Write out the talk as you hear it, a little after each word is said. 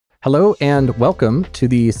Hello and welcome to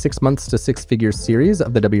the 6 months to six figures series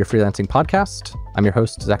of the W Freelancing podcast. I'm your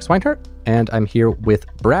host, Zach Swinehart, and I'm here with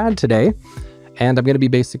Brad today. And I'm going to be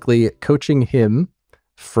basically coaching him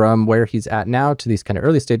from where he's at now to these kind of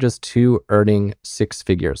early stages to earning six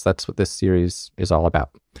figures. That's what this series is all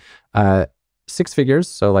about. Six figures,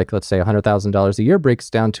 so like let's say $100,000 a year,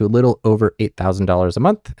 breaks down to a little over $8,000 a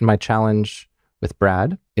month. And my challenge with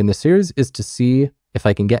Brad in this series is to see if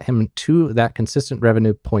I can get him to that consistent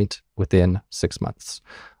revenue point within 6 months.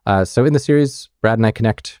 So in the series, Brad and I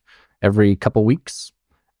connect every couple weeks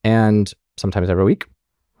and sometimes every week.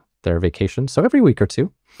 There are vacations, so every week or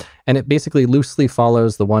two. And it basically loosely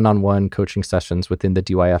follows the one-on-one coaching sessions within the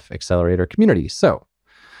DYF Accelerator community. So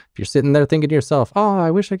if you're sitting there thinking to yourself, oh, I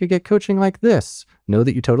wish I could get coaching like this, know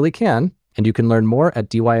that you totally can. And you can learn more at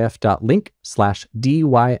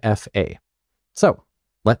dyf.link/DYFA. So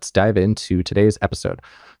let's dive into today's episode.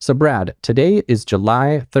 So Brad, today is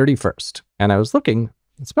July 31st. And I was looking,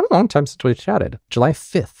 it's been a long time since we chatted. July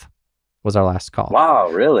 5th was our last call.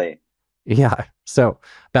 Wow, really? Yeah. So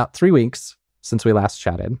about 3 weeks since we last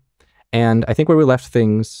chatted. And I think where we left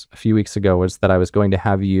things a few weeks ago was that I was going to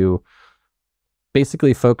have you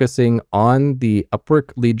basically focusing on the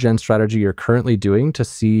Upwork lead gen strategy you're currently doing to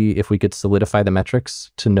see if we could solidify the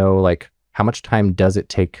metrics to know like how much time does it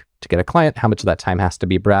take to get a client, how much of that time has to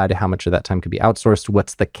be Brad, how much of that time could be outsourced,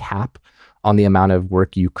 what's the cap on the amount of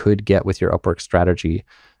work you could get with your Upwork strategy.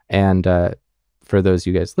 And for those of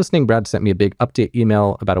you guys listening, Brad sent me a big update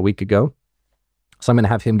email about a week ago. So I'm going to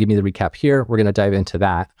have him give me the recap here. We're going to dive into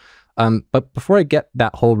that. But before I get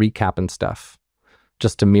that whole recap and stuff,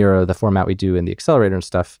 just to mirror the format we do in the accelerator and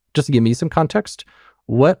stuff, just to give me some context,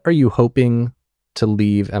 what are you hoping to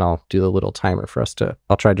leave? And I'll do the little timer for us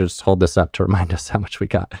I'll try to just hold this up to remind us how much we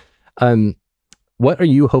got. What are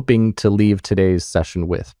you hoping to leave today's session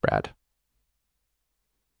with, Brad?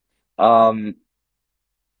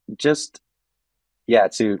 Just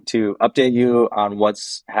to update you on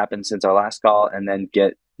what's happened since our last call and then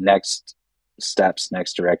get next steps,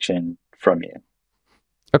 next direction from you.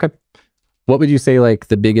 Okay. What would you say like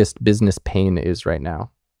the biggest business pain is right now?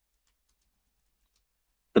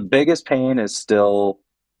 The biggest pain is still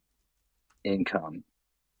income.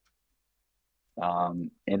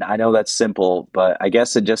 And I know that's simple, but I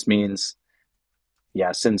guess it just means,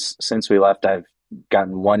 since we left, I've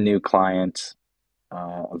gotten one new client,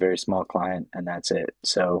 a very small client, and that's it.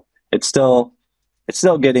 So it's still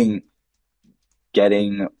getting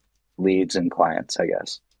leads and clients, I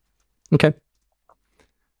guess. Okay.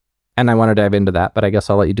 And I want to dive into that, but I guess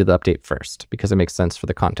I'll let you do the update first because it makes sense for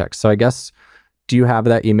the context. So I guess, do you have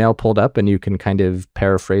that email pulled up and you can kind of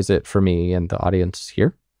paraphrase it for me and the audience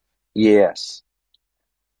here? Yes.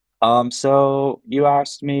 So you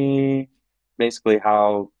asked me basically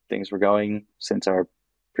how things were going since our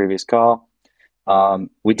previous call.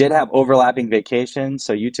 We did have overlapping vacations.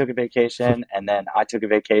 So you took a vacation and then I took a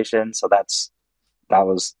vacation. So that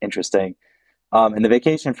was interesting. And the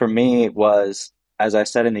vacation for me was, as I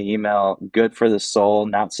said in the email, good for the soul,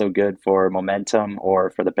 not so good for momentum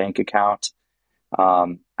or for the bank account.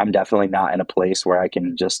 I'm definitely not in a place where I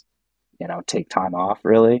can just, take time off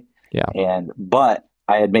really. Yeah. But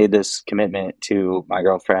I had made this commitment to my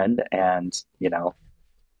girlfriend and,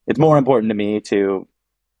 it's more important to me to,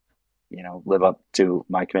 live up to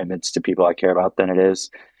my commitments to people I care about than it is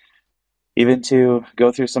even to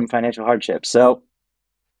go through some financial hardship. So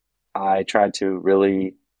I tried to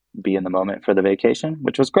really be in the moment for the vacation,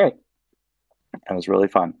 which was great. It was really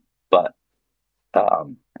fun, but,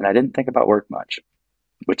 and I didn't think about work much,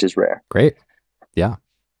 which is rare. Great. Yeah.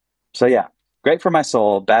 So yeah, great for my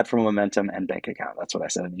soul, bad for momentum and bank account. That's what I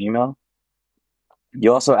said in the email.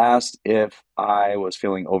 You also asked if I was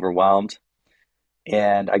feeling overwhelmed.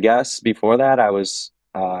 And I guess before that, I was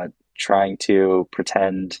trying to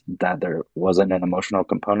pretend that there wasn't an emotional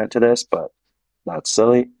component to this, but that's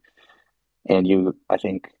silly. And you, I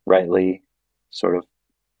think, rightly sort of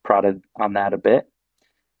prodded on that a bit.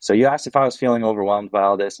 So you asked if I was feeling overwhelmed by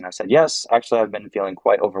all this, and I said, yes, actually, I've been feeling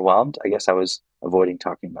quite overwhelmed. I guess I was avoiding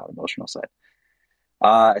talking about emotional side.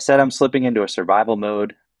 I said I'm slipping into a survival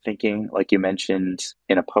mode, thinking, like you mentioned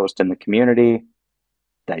in a post in the community,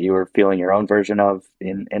 that you were feeling your own version of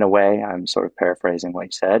in a way. I'm sort of paraphrasing what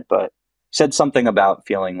you said, but you said something about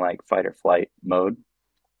feeling like fight or flight mode.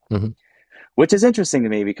 Mm-hmm. Which is interesting to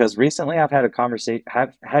me because recently I've had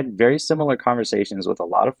had very similar conversations with a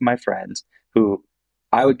lot of my friends who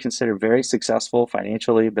I would consider very successful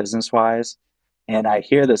financially, business-wise. And I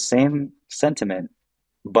hear the same sentiment,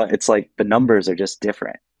 but it's like the numbers are just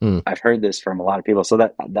different. I've heard this from a lot of people. So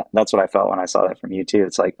that's what I felt when I saw that from you too.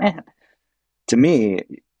 It's like, man, to me,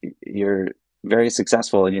 you're very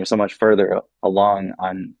successful and you're so much further along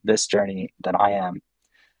on this journey than I am.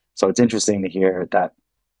 So it's interesting to hear that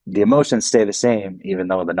the emotions stay the same, even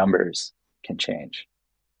though the numbers can change.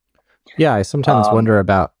 Yeah, I sometimes Um, wonder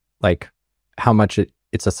about like how much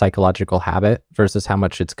it's a psychological habit versus how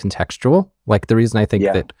much it's contextual. Like the reason I think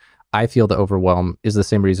yeah, that I feel the overwhelm is the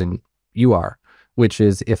same reason you are, which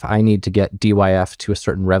is if I need to get DYF to a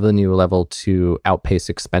certain revenue level to outpace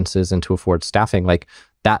expenses and to afford staffing, like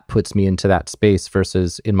that puts me into that space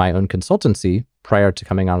versus in my own consultancy prior to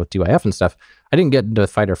coming on with DYF and stuff. I didn't get into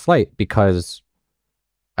fight or flight because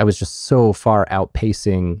I was just so far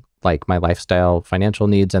outpacing like my lifestyle financial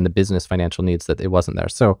needs and the business financial needs that it wasn't there.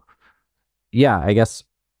 So yeah, I guess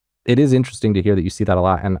it is interesting to hear that you see that a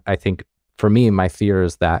lot. And I think for me, my fear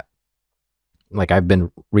is that like I've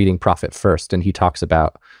been reading Profit First and he talks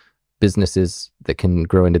about businesses that can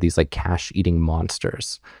grow into these like cash eating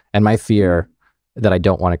monsters. And my fear that I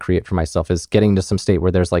don't want to create for myself is getting to some state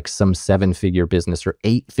where there's like some 7-figure business or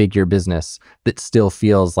 8-figure business that still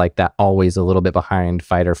feels like that always a little bit behind,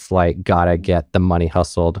 fight or flight, gotta get the money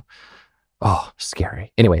hustled. Oh,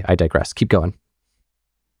 scary. Anyway, I digress. Keep going.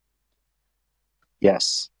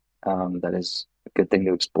 yes, that is a good thing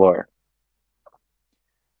to explore.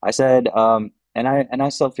 I said, and I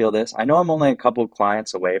still feel this. I know I'm only a couple of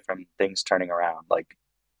clients away from things turning around. Like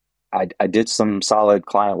I did some solid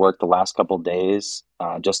client work the last couple of days,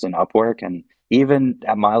 just in Upwork, and even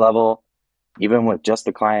at my level, even with just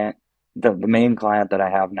the client, the main client that I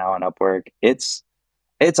have now on Upwork, it's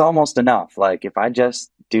almost enough. Like if I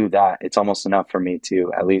just do that, it's almost enough for me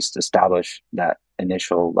to at least establish that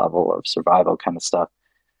initial level of survival kind of stuff.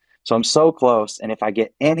 So I'm so close. And if I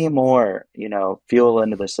get any more, fuel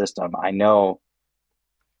into the system, I know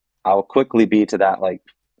I'll quickly be to that like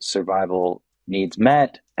survival needs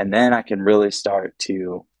met. And then I can really start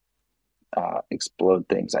to explode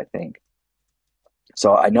things, I think.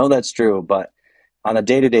 So I know that's true, but on a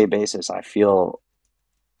day to day basis, I feel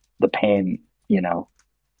the pain,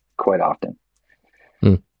 quite often.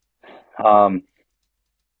 Hmm. Um,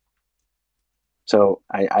 so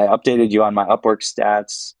I updated you on my Upwork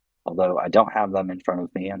stats, although I don't have them in front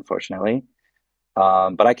of me, unfortunately.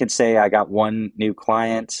 But I can say I got one new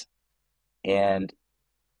client and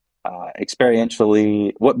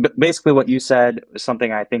experientially, basically what you said is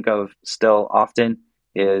something I think of still often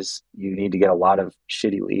is you need to get a lot of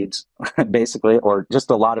shitty leads, basically, or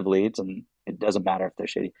just a lot of leads, and it doesn't matter if they're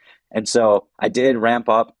shitty. And so I did ramp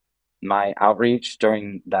up my outreach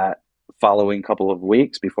during that following couple of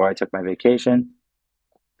weeks before I took my vacation.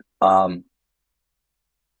 Um,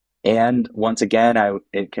 and once again,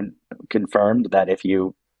 it confirmed that if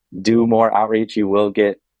you do more outreach, you will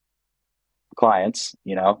get clients,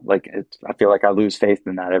 like I feel like I lose faith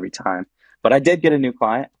in that every time. But I did get a new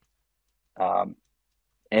client. Um,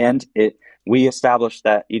 and we established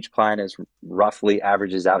that each client is roughly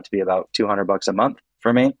averages out to be about $200 a month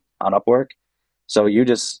for me on Upwork. So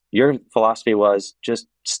your philosophy was just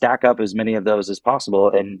stack up as many of those as possible,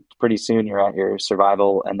 and pretty soon you're at your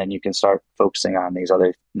survival, and then you can start focusing on these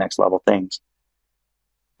other next level things.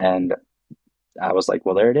 And I was like,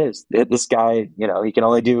 well, there it is. This guy, he can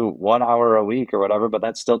only do 1 hour a week or whatever, but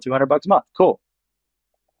that's still $200 a month. Cool.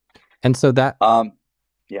 And so that Um,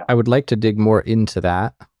 yeah. I would like to dig more into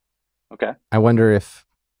that. Okay. I wonder if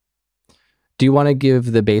do you want to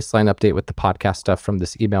give the baseline update with the podcast stuff from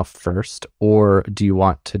this email first, or do you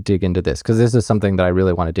want to dig into this? Because this is something that I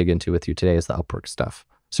really want to dig into with you today is the Upwork stuff.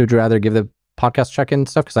 So would you rather give the podcast check-in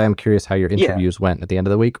stuff? Because I am curious how your Yeah. interviews went at the end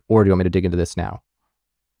of the week, or do you want me to dig into this now?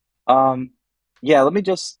 Um, yeah,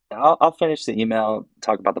 I'll finish the email,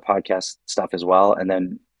 talk about the podcast stuff as well. And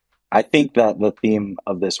then I think that the theme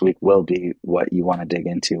of this week will be what you want to dig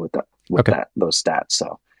into Okay. those stats.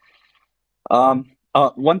 So,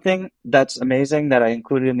 one thing that's amazing that I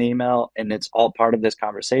included in the email, and it's all part of this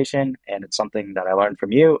conversation, and it's something that I learned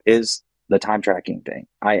from you, is the time tracking thing.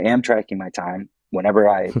 I am tracking my time. Whenever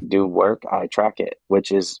I do work, I track it,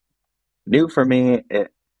 which is new for me.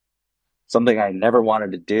 Something I never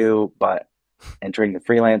wanted to do, but entering the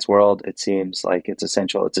freelance world, it seems like it's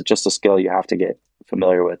essential. It's just a skill you have to get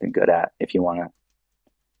familiar with and good at if you want to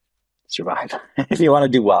survive, if you want to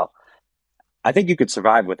do well. I think you could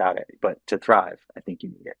survive without it, but to thrive, I think you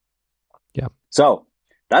need it. Yeah. So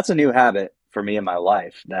that's a new habit for me in my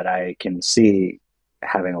life that I can see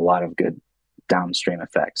having a lot of good downstream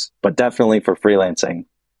effects. But definitely for freelancing,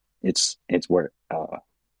 it's worth.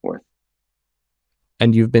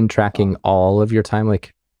 And you've been tracking Um, all of your time,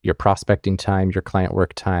 like your prospecting time, your client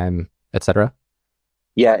work time, etc.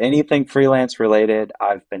 yeah, anything freelance related,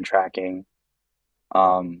 I've been tracking.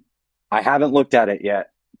 Um, I haven't looked at it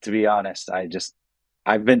yet, to be honest.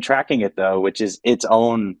 I've been tracking it though, which is its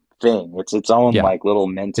own thing. It's its own Yeah. like little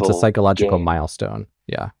It's a mental psychological game. milestone.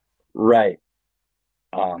 Yeah. Right.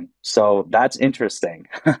 So that's interesting.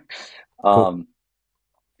 Cool. um,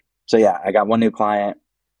 so yeah, I got one new client.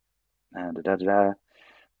 Da, da, da, da.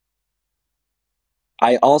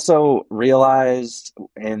 I also realized,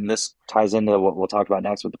 and this ties into what we'll talk about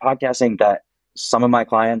next with the podcasting, that some of my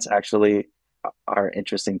clients actually are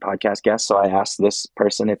interesting podcast guests. So I asked this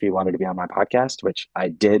person if he wanted to be on my podcast, which I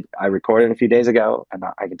did. I recorded a few days ago, and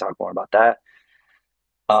I can talk more about that.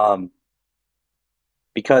 Um,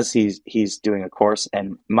 because he's doing a course,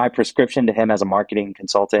 and my prescription to him as a marketing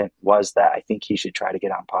consultant was that I think he should try to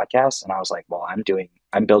get on podcasts. And I was like, well,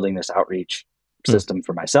 I'm building this outreach Hmm. system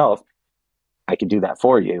for myself. I can do that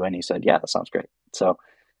for you. And he said, yeah, that sounds great. So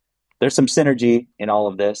there's some synergy in all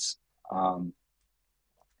of this. Um,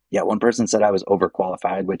 yeah, one person said I was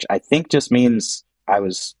overqualified, which I think just means I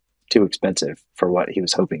was too expensive for what he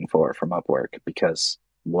was hoping for from Upwork. Because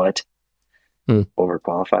what, Hmm.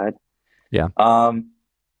 overqualified? Yeah. Um,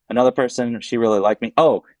 Another person, she really liked me.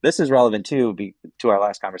 Oh, this is relevant too to our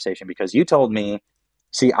last conversation, because you told me.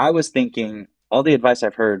 See, I was thinking all the advice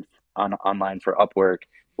I've heard online for Upwork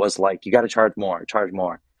was like, you got to charge more, charge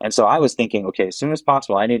more. And so I was thinking, okay, as soon as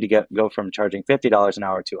possible, I need to go from charging $50 an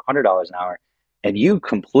hour to $100 an hour. And you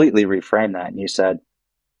completely reframed that, and you said,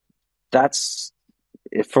 that's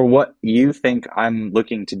for what you think I'm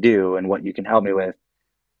looking to do and what you can help me with.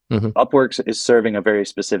 Hmm. Upworks is serving a very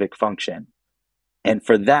specific function. And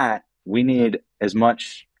for that, we need as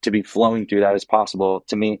much to be flowing through that as possible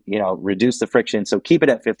to me, reduce the friction. So keep it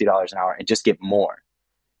at $50 an hour and just get more.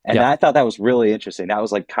 And Yeah. I thought that was really interesting. That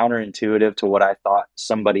was like counterintuitive to what I thought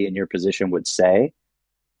somebody in your position would say.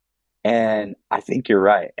 And I think you're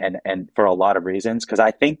right. And for a lot of reasons, because I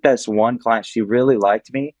think this one client, she really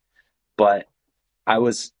liked me, but I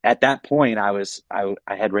was at that point, I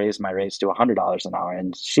had raised my rates to $100 an hour,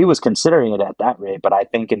 and she was considering it at that rate. But I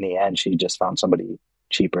think in the end, she just found somebody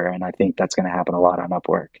cheaper, and I think that's going to happen a lot on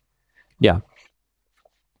Upwork. Yeah.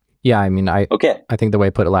 Yeah. I mean, Okay, I think the way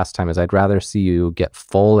I put it last time is I'd rather see you get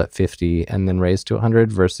full at 50 and then raise to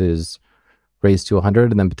 100 versus raise to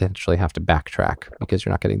 100 and then potentially have to backtrack because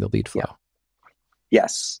you're not getting the lead yeah, flow.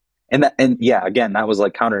 yes, and yeah, again, that was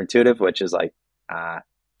like counterintuitive, which is like,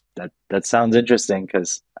 that sounds interesting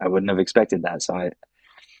because I wouldn't have expected that. So I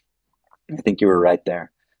think you were right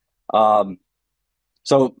there. Um,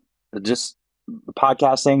 so just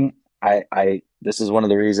podcasting, I this is one of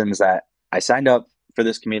the reasons that I signed up for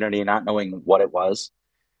this community, not knowing what it was,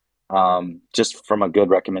 just from a good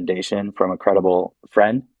recommendation from a credible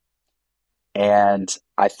friend. And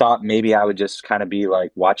I thought maybe I would just kind of be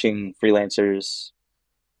like watching freelancers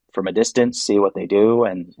from a distance, see what they do,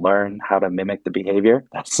 and learn how to mimic the behavior.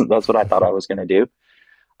 That's what I thought I was going to do.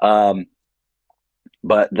 Um,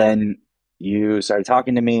 but then you started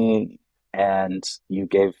talking to me, and you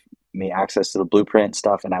gave me access to the blueprint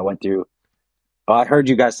stuff, and I went through. Oh, I heard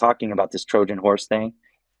you guys talking about this Trojan horse thing,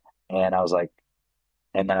 and I was like,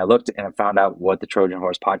 and then I looked and I found out what the Trojan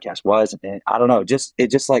Horse podcast was, and I don't know, just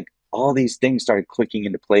like all these things started clicking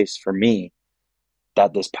into place for me.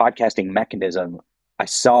 That this podcasting mechanism, I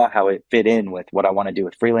saw how it fit in with what I want to do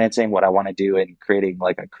with freelancing, what I want to do in creating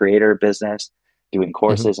like a creator business, doing Hmm.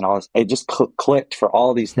 courses and all this. It just clicked for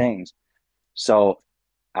all these things. So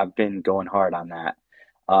I've been going hard on that.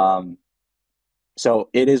 Um, so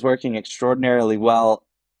it is working extraordinarily well.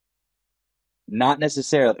 Not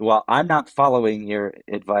necessarily. Well, I'm not following your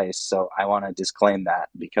advice, so I want to disclaim that,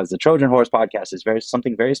 because the Trojan Horse podcast is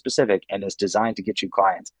something very specific and is designed to get you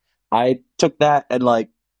clients. I took that and like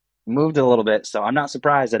moved a little bit, so I'm not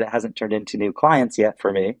surprised that it hasn't turned into new clients yet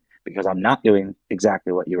for me, because I'm not doing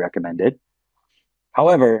exactly what you recommended.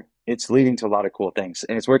 However, it's leading to a lot of cool things,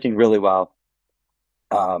 and it's working really well,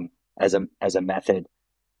 as a method.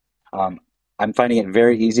 Um, I'm finding it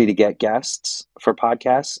very easy to get guests for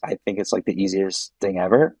podcasts. I think it's like the easiest thing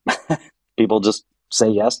ever. People just say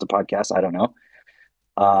yes to podcasts. I don't know.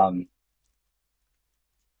 Um,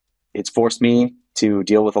 it's forced me to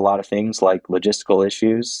deal with a lot of things like logistical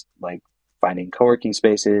issues, like finding co-working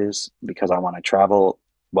spaces, because I want to travel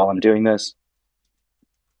while I'm doing this.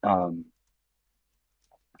 Um,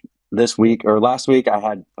 this week or last week, I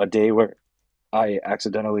had a day where I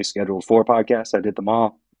accidentally scheduled 4 podcasts. I did them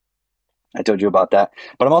all. I told you about that.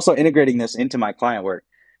 But I'm also integrating this into my client work.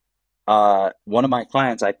 One of my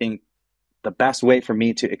clients, I think the best way for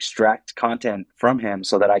me to extract content from him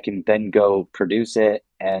so that I can then go produce it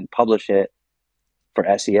and publish it for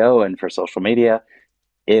SEO and for social media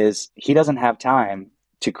is he doesn't have time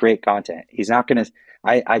to create content. He's not going to,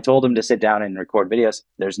 I told him to sit down and record videos.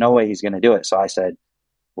 There's no way he's going to do it. So I said,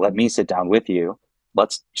 let me sit down with you.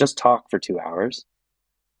 let's just talk for 2 hours.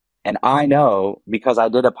 And I know because I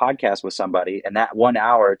did a podcast with somebody and that 1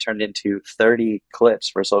 hour turned into 30 clips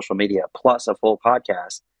for social media plus a full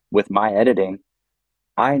podcast with my editing.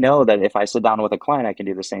 I know that if I sit down with a client, I can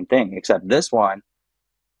do the same thing, except this one,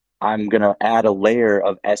 I'm going to add a layer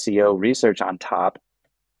of SEO research on top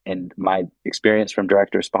and my experience from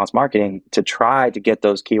direct response marketing to try to get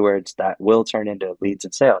those keywords that will turn into leads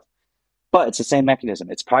and sales. But it's the same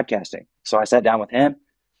mechanism. It's podcasting. So I sat down with him.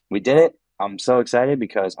 We did it. I'm so excited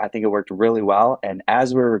because I think it worked really well. And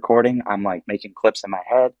as we're recording, I'm like making clips in my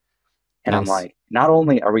head. And I'm Nice. like, not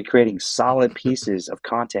only are we creating solid pieces of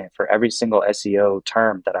content for every single SEO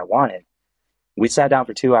term that I wanted, we sat down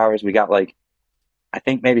for 2 hours. We got like, I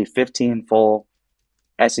think maybe 15 full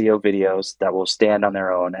SEO videos that will stand on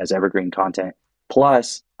their own as evergreen content.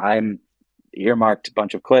 Plus, I'm earmarked a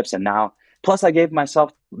bunch of clips, and now, plus, I gave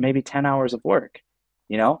myself maybe 10 hours of work.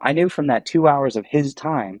 You know, I knew from that 2 hours of his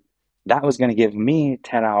time that was going to give me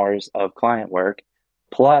 10 hours of client work,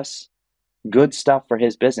 plus good stuff for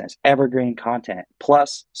his business, evergreen content,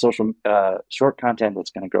 plus social short content that's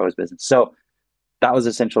going to grow his business. So that was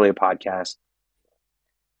essentially a podcast.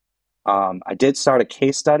 I did start a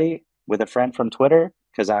case study with a friend from Twitter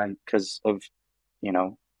because of you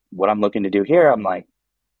know what I'm looking to do here. I'm like,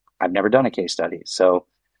 I've never done a case study, so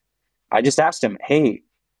I just asked him, hey,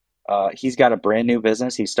 he's got a brand new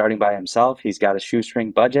business. He's starting by himself. He's got a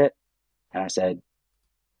shoestring budget, and I said,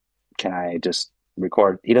 can I just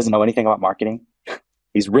record? He doesn't know anything about marketing.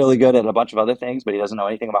 He's really good at a bunch of other things, but he doesn't know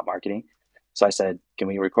anything about marketing. So I said, can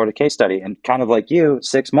we record a case study? And kind of like you,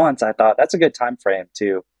 6 months, I thought that's a good time frame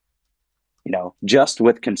to just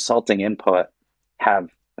with consulting input, have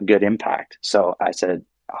a good impact. So I said,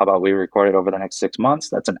 how about we record it over the next 6 months?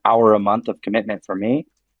 That's an hour a month of commitment for me.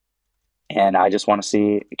 And I just want to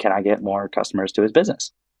see, can I get more customers to his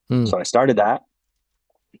business? Hmm. So I started that,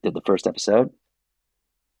 did the first episode.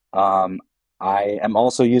 I am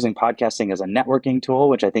also using podcasting as a networking tool,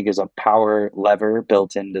 which I think is a power lever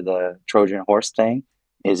built into the Trojan horse thing.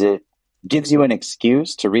 Is it gives you an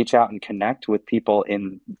excuse to reach out and connect with people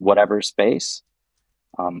in whatever space.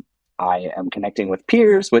 Um, I am connecting with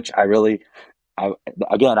peers, which again,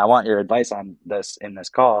 I want your advice on this in this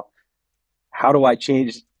call. How do I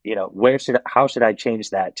change, how should I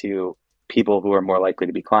change that to people who are more likely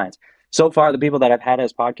to be clients? So far, the people that I've had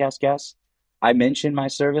as podcast guests, I mention my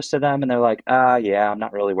service to them and they're like, yeah, I'm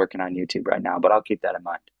not really working on YouTube right now, but I'll keep that in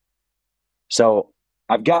mind. So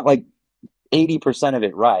I've got like 80% of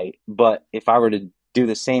it right. But if I were to do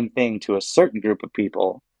the same thing to a certain group of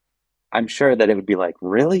people, I'm sure that it would be like,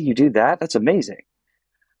 really? You do that? That's amazing.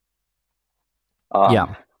 Um,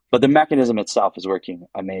 Yeah. but the mechanism itself is working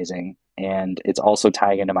amazing. And it's also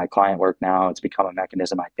tying into my client work now. It's become a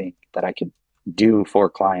mechanism, I think, that I could do for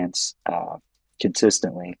clients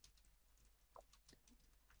consistently.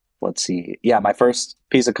 Let's see. Yeah, my first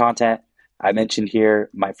piece of content I mentioned here,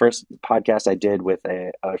 my first podcast I did with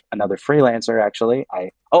another freelancer, actually.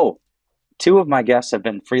 Two of my guests have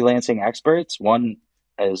been freelancing experts. One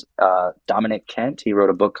is Dominic Kent. He wrote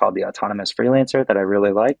a book called The Autonomous Freelancer that I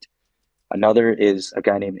really liked. Another is a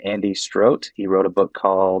guy named Andy Strout. He wrote a book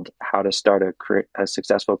called How to Start a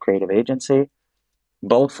Successful Creative Agency.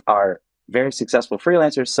 Both are very successful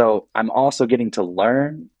freelancers. So I'm also getting to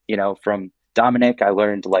learn, from Dominic. I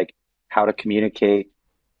learned like how to communicate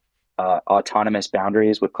autonomous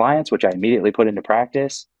boundaries with clients, which I immediately put into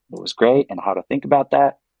practice. It was great, and how to think about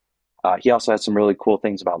that. He also has some really cool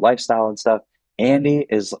things about lifestyle and stuff. Andy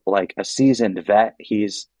is like a seasoned vet.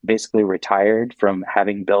 He's basically retired from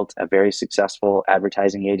having built a very successful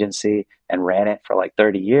advertising agency and ran it for like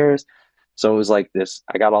 30 years. So it was like this,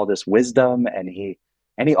 I got all this wisdom, and he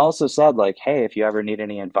also said like, hey, if you ever need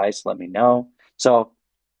any advice, let me know. So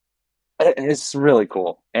it's really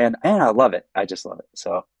cool. And I love it. I just love it.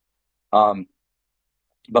 So um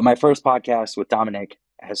but my first podcast with Dominic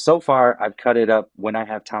has so far, I've cut it up when I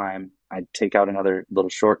have time. I take out another little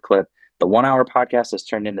short clip. The 1 hour podcast has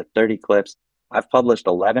turned into 30 clips. I've published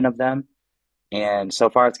 11 of them. And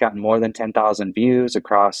so far, it's gotten more than 10,000 views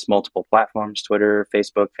across multiple platforms: Twitter,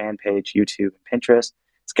 Facebook, fan page, YouTube, and Pinterest.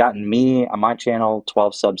 It's gotten me on my channel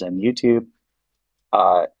 12 subs on YouTube.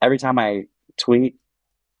 Every time I tweet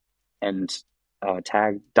and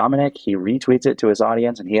tag Dominic, he retweets it to his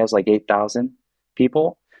audience, and he has like 8,000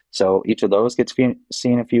 people. So each of those gets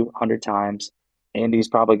seen a few hundred times. Andy's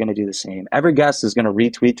probably going to do the same. Every guest is going to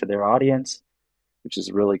retweet to their audience, which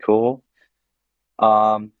is really cool.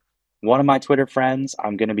 One of my Twitter friends,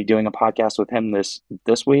 I'm going to be doing a podcast with him this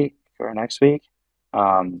week or next week.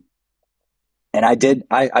 And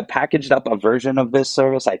I packaged up a version of this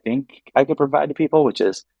service I think I could provide to people, which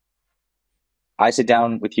is I sit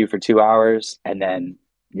down with you for 2 hours and then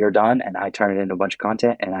you're done and I turn it into a bunch of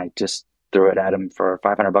content and I just threw it at him for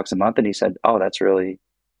 $500 a month. And he said, oh, that's really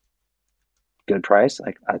good price.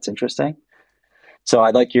 Like, that's interesting. So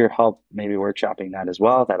I'd like your help maybe workshopping that as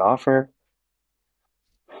well, that offer.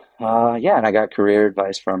 Yeah, and I got career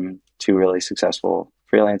advice from two really successful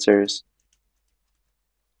freelancers.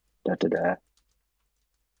 Da, da, da.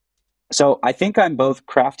 So I think I'm both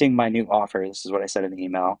crafting my new offer. This is what I said in the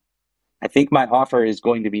email. I think my offer is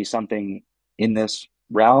going to be something in this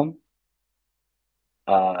realm.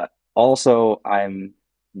 Also, I'm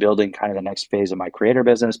building kind of the next phase of my creator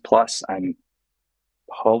business. Plus, I'm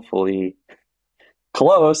hopefully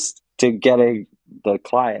close to getting the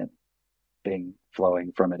client thing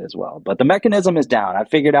flowing from it as well. But the mechanism is down. I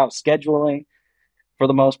figured out scheduling for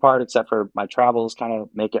the most part, except for my travels kind of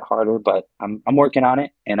make it harder, but I'm working on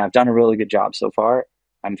it and I've done a really good job so far.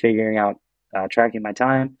 I'm figuring out tracking my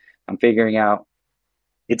time. I'm figuring out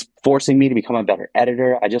it's forcing me to become a better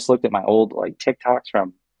editor. I just looked at my old like TikToks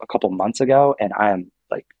from a couple months ago and I am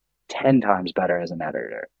like 10 times better as an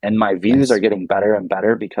editor. And my views Nice. are getting better and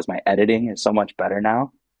better because my editing is so much better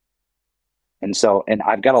now. And so, and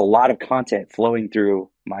I've got a lot of content flowing through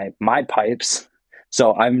my pipes.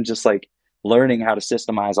 So I'm just like learning how to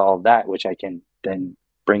systemize all of that, which I can then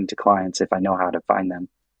bring to clients if I know how to find them.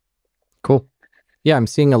 Cool. Yeah, I'm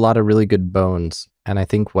seeing a lot of really good bones. And I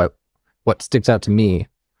think what sticks out to me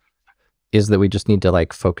is that we just need to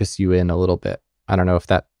like focus you in a little bit. I don't know if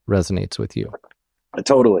that resonates with you.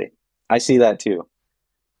 Totally. I see that too.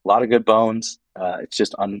 A lot of good bones. It's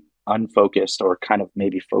just unfocused or kind of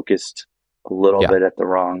maybe focused a little bit at the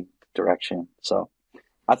wrong direction. So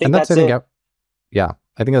I think that's it. Yeah,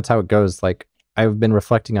 I think that's how it goes. Like I've been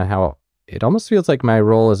reflecting on how it almost feels like my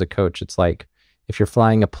role as a coach. It's like if you're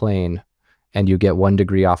flying a plane and you get 1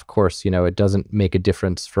 degree off course, you know, it doesn't make a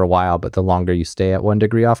difference for a while, but the longer you stay at 1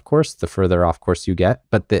 degree off course, the further off course you get.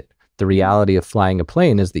 But the reality of flying a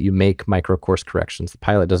plane is that you make micro course corrections. The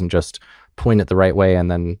pilot doesn't just point it the right way and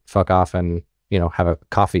then fuck off and, you know, have a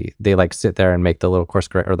coffee. They like sit there and make the little course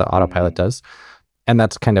correct, or the autopilot does. And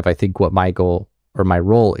that's kind of, I think, what my goal or my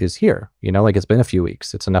role is here. You know, like it's been a few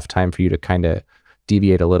weeks. It's enough time for you to kind of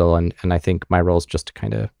deviate a little. And I think my role is just to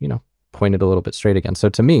kind of, you know, point it a little bit straight again. So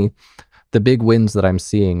to me, the big wins that I'm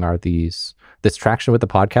seeing are this traction with the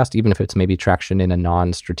podcast, even if it's maybe traction in a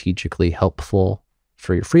non-strategically helpful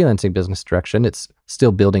for your freelancing business direction, it's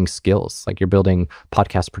still building skills. Like you're building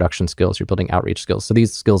podcast production skills, you're building outreach skills. So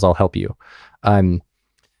these skills all help you.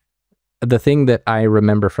 The thing that I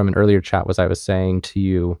remember from an earlier chat was I was saying to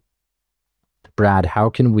you, Brad, how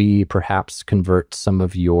can we perhaps convert some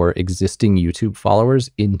of your existing YouTube followers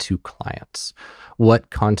into clients? What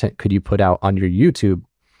content could you put out on your YouTube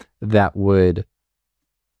that would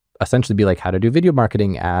essentially be like how to do video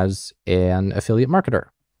marketing as an affiliate marketer?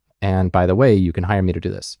 And by the way, you can hire me to do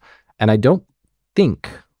this. And I don't think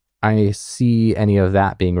I see any of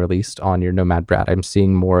that being released on your Nomad Brad. I'm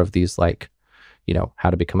seeing more of these like, you know,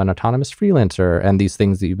 how to become an autonomous freelancer and these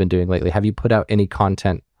things that you've been doing lately. Have you put out any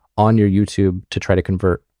content on your YouTube to try to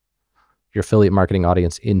convert your affiliate marketing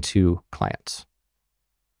audience into clients?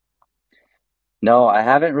 No, I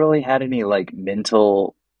haven't really had any like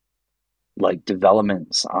mental like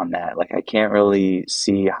developments on that. Like I can't really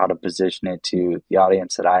see how to position it to the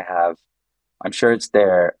audience that I have. I'm sure it's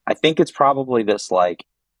there. I think it's probably this like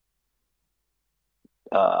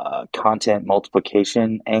content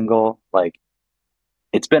multiplication angle. Like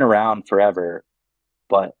it's been around forever,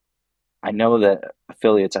 but I know that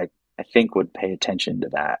affiliates I think would pay attention to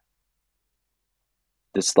that.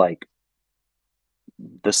 This like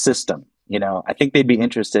the system, you know, I think they'd be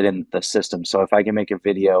interested in the system. So if I can make a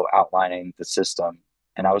video outlining the system,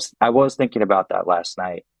 and I was thinking about that last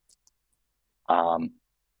night.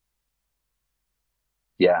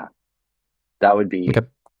 Yeah, that would be, Okay.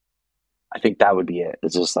 I think that would be it.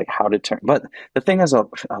 It's just like how to turn, but the thing is a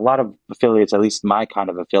lot of affiliates, at least my kind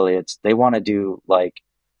of affiliates, they want to do like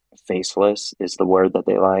faceless is the word that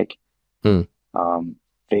they like. Hmm.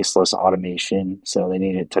 Faceless automation. So they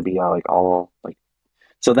need it to be like all like,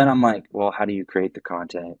 so then I'm like, well, how do you create the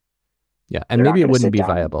content? Yeah. And They're not maybe it going to wouldn't sit be down.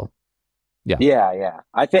 viable. Yeah. Yeah.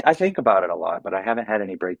 I think about it a lot, but I haven't had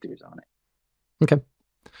any breakthroughs on it. Okay.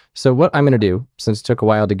 So what I'm going to do, since it took a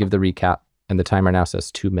while to give the recap and the timer now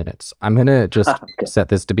says 2 minutes, I'm going to just Okay. set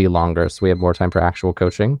this to be longer so we have more time for actual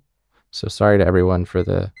coaching. So sorry to everyone for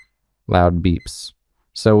the loud beeps.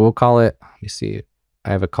 So we'll call it, let me see,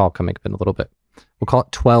 I have a call coming up in a little bit. We'll call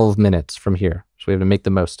it 12 minutes from here. So we have to make the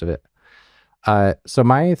most of it. So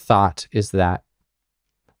my thought is that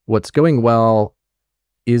what's going well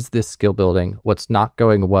is this skill building. What's not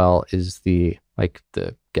going well is the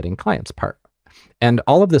getting clients part. And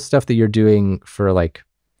all of the stuff that you're doing for like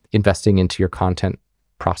investing into your content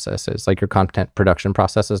processes, like your content production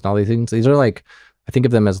processes and all these things, these are like, I think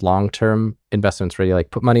of them as long-term investments where you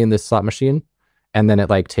like put money in this slot machine and then it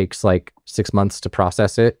like takes like 6 months to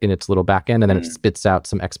process it in its little back end and then it spits out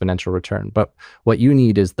some exponential return. But what you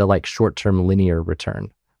need is the like short-term linear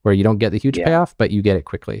return where you don't get the huge payoff, but you get it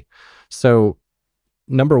quickly. So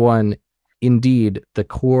number one, indeed, the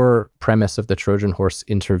core premise of the Trojan horse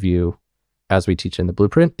interview, as we teach in the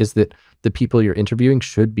blueprint, is that the people you're interviewing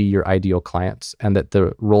should be your ideal clients, and that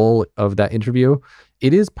the role of that interview,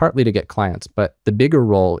 it is partly to get clients, but the bigger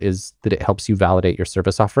role is that it helps you validate your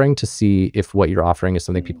service offering to see if what you're offering is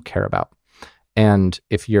something people care about. And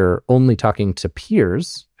if you're only talking to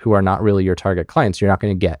peers who are not really your target clients, you're not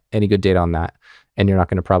going to get any good data on that, and you're not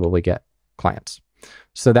going to probably get clients.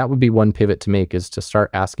 So that would be one pivot to make, is to start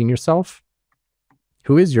asking yourself,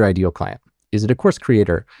 who is your ideal client? Is it a course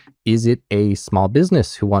creator? Is it a small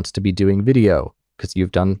business who wants to be doing video because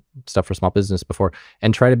you've done stuff for small business before?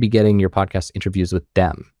 And try to be getting your podcast interviews with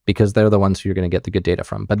them because they're the ones who you're going to get the good data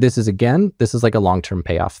from. But this is like a long-term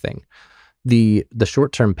payoff thing. The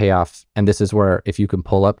short-term payoff, and this is where if you can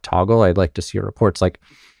pull up Toggle, I'd like to see your reports. Like,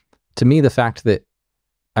 to me, the fact that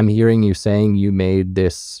I'm hearing you saying you made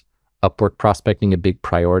this Upwork prospecting a big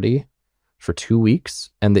priority for 2 weeks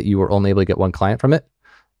and that you were only able to get one client from it,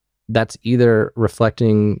 that's either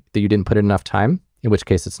reflecting that you didn't put in enough time, in which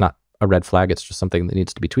case it's not a red flag, it's just something that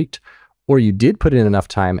needs to be tweaked, or you did put in enough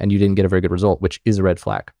time and you didn't get a very good result, which is a red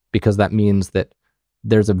flag, because that means that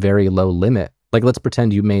there's a very low limit. Like, let's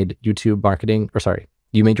pretend you made YouTube marketing,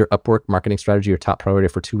 you made your Upwork marketing strategy your top priority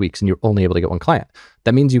for 2 weeks and you're only able to get one client.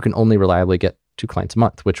 That means you can only reliably get 2 clients a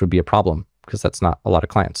month, which would be a problem because that's not a lot of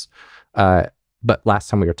clients. But last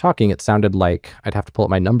time we were talking, it sounded like, I'd have to pull up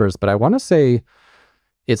my numbers, but I want to say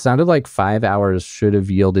it sounded like 5 hours should have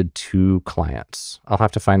yielded 2 clients. I'll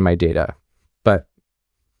have to find my data. But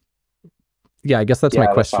yeah, I guess that's my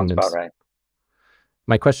question. That sounds about right.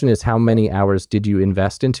 My question is, how many hours did you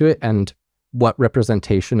invest into it? And what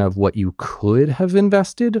representation of what you could have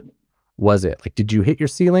invested was it? Like, did you hit your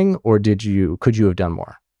ceiling, or could you have done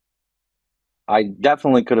more? I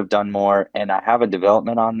definitely could have done more, and I have a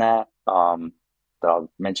development on that that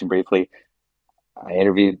I'll mention briefly. I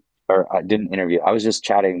didn't interview. I was just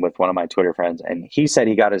chatting with one of my Twitter friends, and he said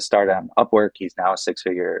he got his start on Upwork. He's now a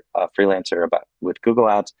 6-figure freelancer with Google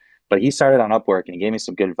Ads, but he started on Upwork, and he gave me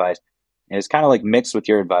some good advice. And it's kind of like mixed with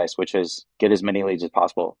your advice, which is get as many leads as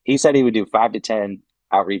possible. He said he would do 5 to 10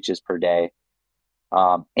 outreaches per day.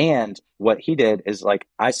 And what he did is, like,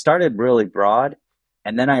 I started really broad,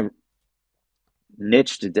 and then I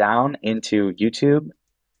niched down into YouTube.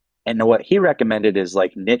 And what he recommended is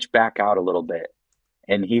like niche back out a little bit.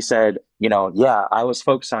 And he said, I was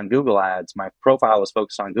focused on Google Ads. My profile was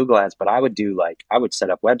focused on Google Ads, but I would set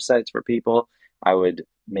up websites for people. I would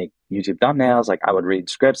make YouTube thumbnails. Like, I would read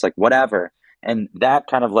scripts, like whatever. And that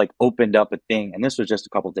kind of like opened up a thing. And this was just a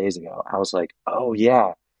couple of days ago. I was like, oh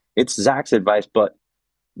yeah, it's Zach's advice, but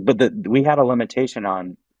we had a limitation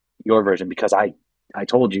on your version because I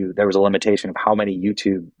told you there was a limitation of how many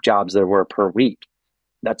YouTube jobs there were per week.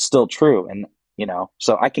 That's still true. And,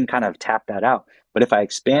 so I can kind of tap that out. But if I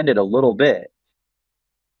expand it a little bit,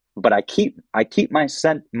 but I keep my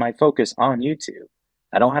focus on YouTube,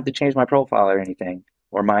 I don't have to change my profile or anything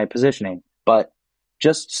or my positioning, but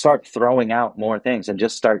just start throwing out more things and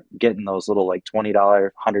just start getting those little like $20,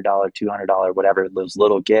 $100, $200, whatever, those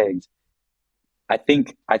little gigs. I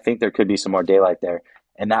think there could be some more daylight there,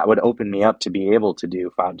 and that would open me up to be able to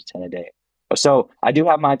do 5 to 10 a day. So I do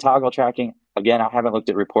have my toggle tracking. Again, I haven't looked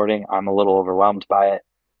at reporting. I'm a little overwhelmed by it.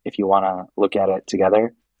 If you want to look at it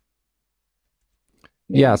together.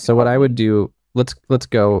 Yeah. So what I would do, let's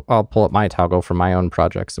go. I'll pull up my toggle for my own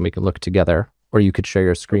projects and we can look together, or you could share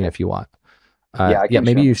your screen if you want.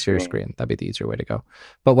 Maybe you share your screen. That'd be the easier way to go.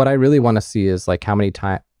 But what I really want to see is like how many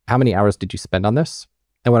hours did you spend on this?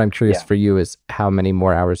 And what I'm curious for you is how many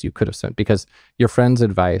more hours you could have spent, because your friend's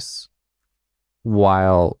advice,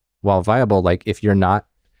 while viable, like if you're not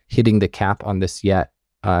hitting the cap on this yet,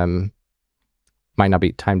 might not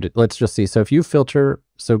be time to, let's just see. So if you filter,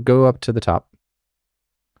 so go up to the top.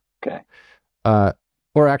 Okay.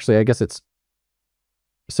 Or actually, I guess it's,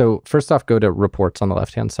 so first off, go to reports on the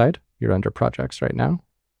left-hand side. You're under projects right now.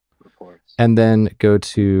 Reports. And then go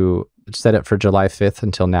to set it for July 5th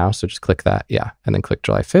until now. So just click that. Yeah. And then click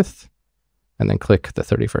July 5th and then click the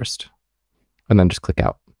 31st and then just click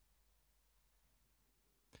out.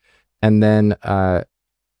 And then,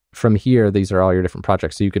 from here, these are all your different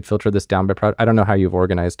projects. So you could filter this down by project. I don't know how you've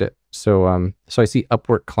organized it. So I see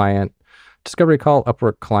Upwork client. discovery call,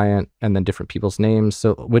 Upwork client, and then different people's names.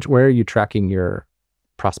 So where are you tracking your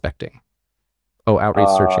prospecting? Oh, outreach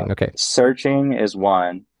searching. Okay. Searching is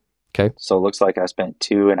one. Okay. So it looks like I spent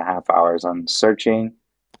 2.5 hours on searching.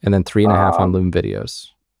 And then 3.5 on Loom videos,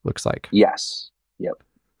 looks like. Yes. Yep.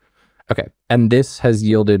 Okay. And this has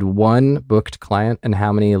yielded one booked client and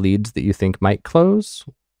how many leads that you think might close?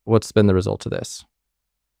 What's been the result of this?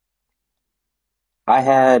 I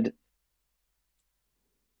had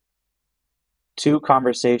 2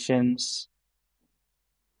 conversations.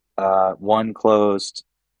 One closed.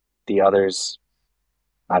 The others,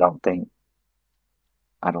 I don't think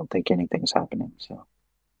anything's happening. So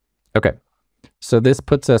Okay. So this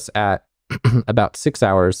puts us at about 6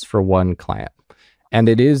 hours for one client. And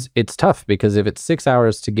it's tough because if it's 6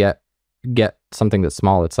 hours to get something that's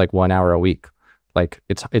small, it's like 1 hour a week. Like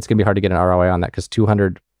it's gonna be hard to get an ROI on that because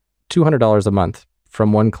 $200 a month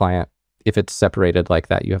from one client. If it's separated like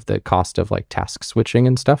that, you have the cost of like task switching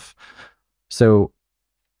and stuff. So,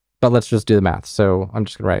 but let's just do the math. So I'm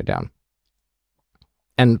just gonna write it down.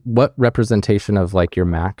 And what representation of like your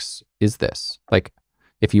max is this? Like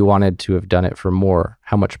if you wanted to have done it for more,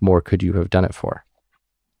 how much more could you have done it for?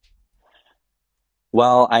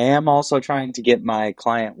 well, I am also trying to get my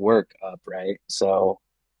client work up, right? So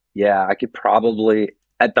yeah, I could probably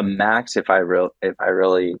at the max if I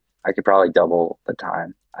really I could probably double the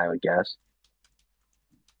time, I would guess,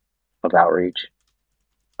 of outreach.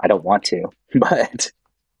 I don't want to, but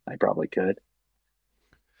I probably could.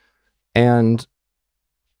 And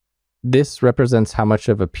this represents how much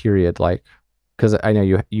of a period, like, because I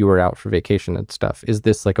know you were out for vacation and stuff. Is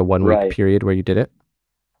this like a 1 week Right. period where you did it?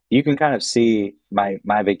 You can kind of see my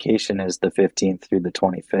vacation is the 15th through the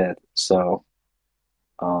 25th. So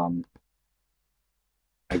um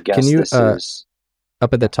I Can guess you this is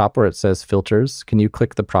up at the top where it says filters, can you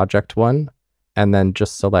click the project one and then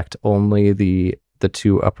just select only the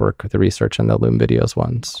 2 Upwork, the research and the Loom videos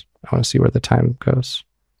ones? I want to see where the time goes.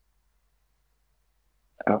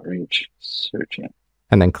 outreach searching.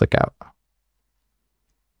 And then click out.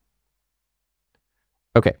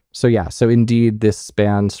 Okay, so yeah, so indeed this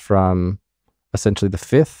spans from essentially the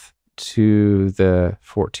 5th to the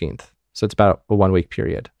 14th. So it's about a 1 week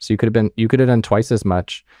period. So you could have done twice as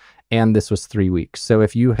much, and this was 3 weeks. So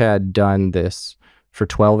if you had done this for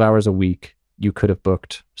 12 hours a week, you could have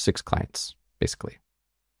booked 6 clients, basically,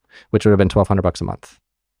 which would have been $1,200 a month.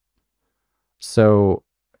 So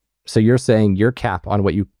you're saying your cap on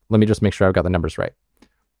what let me just make sure I've got the numbers right. It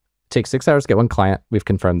takes 6 hours to get one client. We've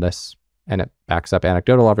confirmed this, and it backs up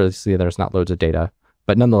anecdotal. Obviously, there's not loads of data,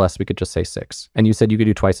 but nonetheless, we could just say 6. And you said you could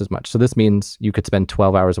do twice as much. So this means you could spend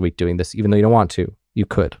 12 hours a week doing this, even though you don't want to. You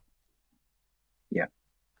could. Yeah.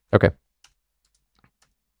 Okay.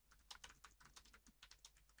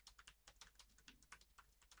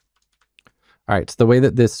 All right. So the way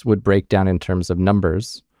that this would break down in terms of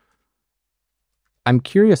numbers, I'm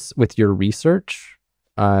curious with your research.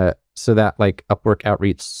 So that like Upwork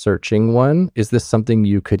outreach searching one, is this something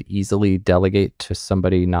you could easily delegate to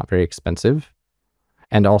somebody not very expensive?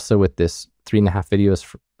 And also with this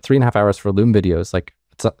 3.5 hours for Loom videos, like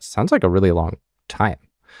it sounds like a really long time.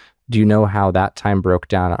 Do you know how that time broke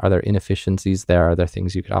down? Are there inefficiencies there? Are there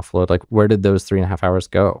things you could offload? Like where did those 3.5 hours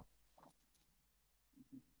go?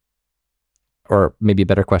 Or maybe a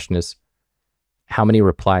better question is, how many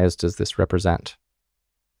replies does this represent?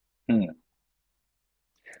 Hmm.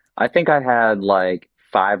 I think I had like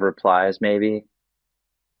 5 replies, maybe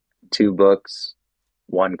 2 books,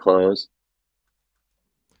 1 close.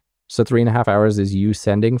 So 3.5 hours is you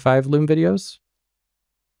sending 5 Loom videos?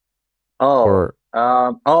 Oh, Or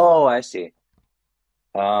oh, I see.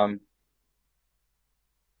 Um,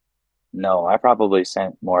 no, I probably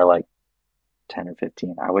sent more like 10 or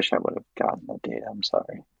 15. I wish I would have gotten the data. I'm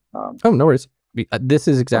sorry. oh, no worries. This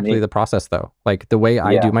is For exactly me, the process though. Like the way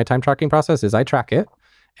I do yeah, my time tracking process is I track it.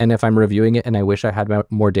 And if I'm reviewing it and I wish I had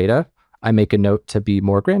more data, I make a note to be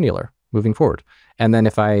more granular moving forward. And then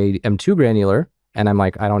if I am too granular and I'm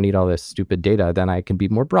like, I don't need all this stupid data, then I can be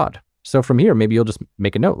more broad. So from here, maybe you'll just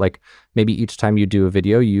make a note. Like maybe each time you do a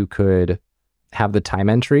video, you could have the time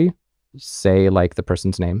entry, say like the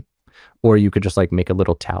person's name, or you could just like make a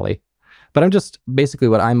little tally. But I'm just basically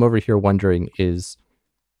what I'm over here wondering is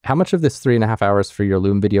how much of this 3.5 hours for your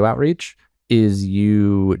Loom video outreach is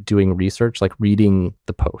you doing research, like reading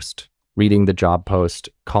the post, reading the job post,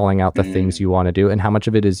 calling out the things mm, you want to do, and how much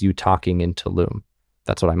of it is you talking into Loom?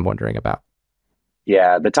 That's what I'm wondering about.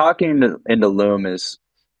 yeah. The talking into Loom is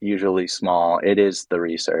usually small. It is the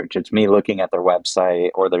research. It's me looking at their website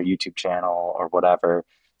or their YouTube channel or whatever.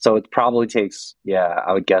 So it probably takes, yeah,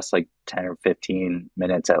 I would guess like 10 or 15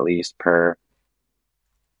 minutes at least per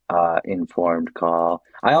informed call.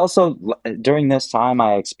 I also, during this time,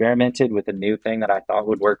 I experimented with a new thing that I thought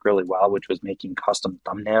would work really well, which was making custom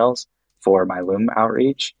thumbnails for my Loom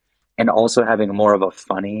outreach and also having more of a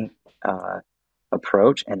funny uh,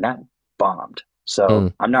 approach, and that bombed. So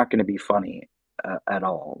Mm, I'm not going to be funny at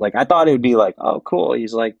all. Like I thought it would be like, oh, cool,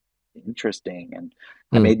 he's like interesting, and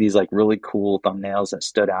I mm, made these like really cool thumbnails that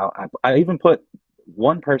stood out. I even put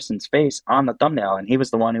one person's face on the thumbnail, and he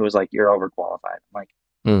was the one who was like, "You're overqualified." I'm like,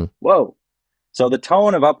 mm. whoa. So the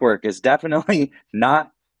tone of Upwork is definitely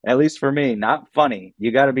not, at least for me, not funny.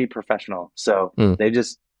 You got to be professional. So Mm. they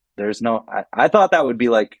just, there's no, I thought that would be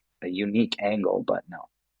like a unique angle, but no,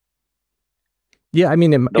 Yeah, I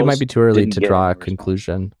mean, it might those be too early didn't to get draw any a response.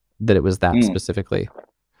 conclusion that it was that Mm, specifically.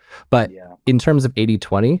 But yeah. in terms of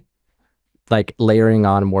 80/20, like layering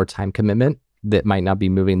on more time commitment that might not be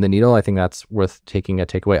moving the needle, I think that's worth taking a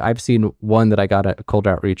takeaway. I've seen one that I got a cold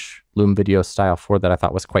outreach Loom video style for that I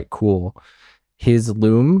thought was quite cool. His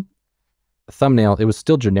Loom thumbnail, it was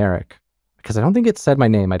still generic because I don't think it said my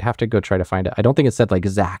name. I'd have to go try to find it. I don't think it said like,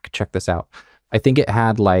 Zach, check this out. I think it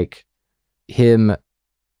had like him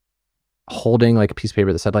holding like a piece of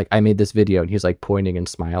paper that said like, I made this video, and he's like pointing and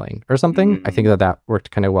smiling or something. I think Mm, that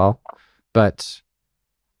worked kind of well. But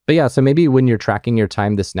yeah, so maybe when you're tracking your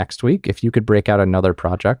time this next week, if you could break out another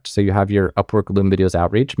project, so you have your Upwork Loom videos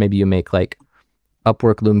outreach, maybe you make like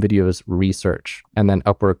Upwork Loom videos research and then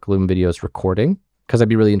Upwork Loom videos recording, because I'd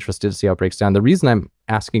be really interested to see how it breaks down. The reason I'm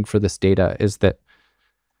asking for this data is that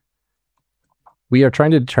we are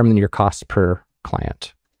trying to determine your cost per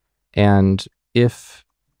client. And if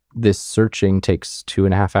this searching takes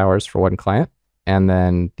 2.5 hours for one client, and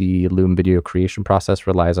then the Loom video creation process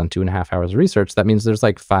relies on 2.5 hours of research, that means there's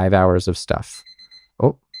like 5 hours of stuff.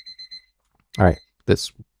 Oh, all right.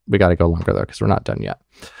 We got to go longer though, because we're not done yet.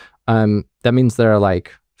 That means there are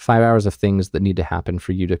like 5 hours of things that need to happen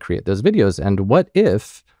for you to create those videos. And what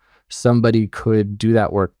if somebody could do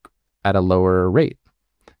that work at a lower rate?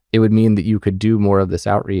 It would mean that you could do more of this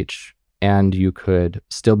outreach and you could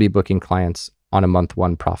still be booking clients on a month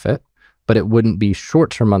one profit, but it wouldn't be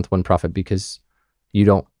short-term month one profit because you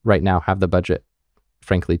don't right now have the budget,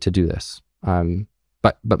 frankly, to do this.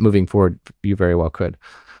 But moving forward, you very well could.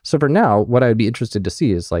 So for now, what I'd be interested to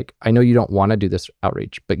see is like, I know you don't want to do this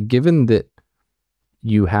outreach, but given that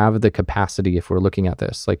you have the capacity, if we're looking at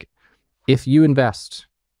this, like if you invest,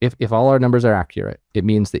 if all our numbers are accurate, it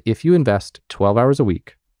means that if you invest 12 hours a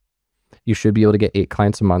week, you should be able to get 8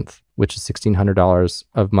 clients a month, which is $1,600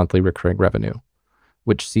 of monthly recurring revenue,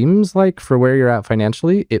 which seems like for where you're at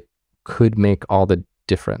financially, it could make all the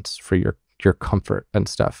difference for your comfort and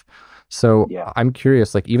stuff. So yeah. I'm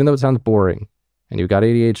curious, like, even though it sounds boring and you've got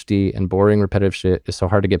ADHD and boring repetitive shit is so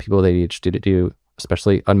hard to get people with ADHD to do,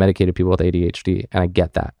 especially unmedicated people with ADHD. And I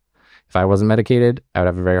get that. If I wasn't medicated, I would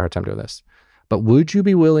have a very hard time doing this. But would you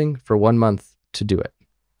be willing for 1 month to do it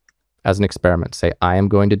as an experiment? Say, I am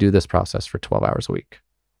going to do this process for 12 hours a week.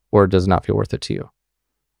 Or does it not feel worth it to you?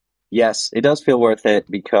 Yes, it does feel worth it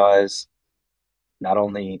because not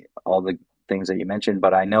only all the things that you mentioned,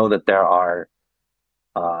 but I know that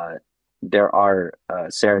uh, there are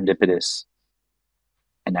serendipitous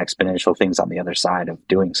and exponential things on the other side of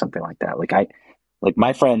doing something like that. Like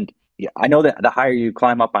my friend, yeah, I know that the higher you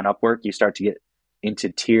climb up on Upwork, you start to get into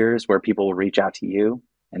tiers where people will reach out to you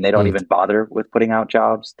and they don't Mm, even bother with putting out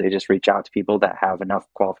jobs. They just reach out to people that have enough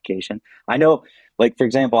qualification. I know, like, for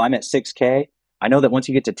example, I'm at 6K. I know that once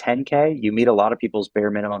you get to 10K, you meet a lot of people's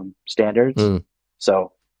bare minimum standards. mm.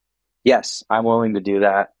 So, yes, I'm willing to do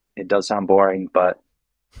that. It does sound boring, but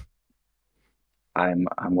I'm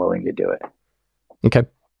willing to do it. Okay.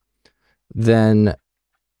 Then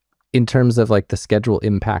in terms of like the schedule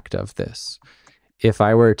impact of this, if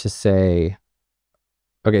I were to say,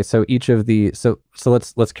 okay, so each of the so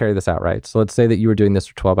let's carry this out, right? So let's say that you were doing this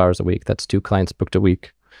for 12 hours a week. That's 2 clients booked a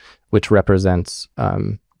week, which represents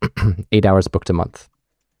 8 hours booked a month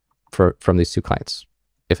from these 2 clients,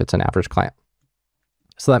 if it's an average client.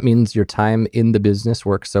 So that means your time in the business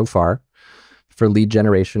work so far for lead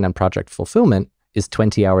generation and project fulfillment is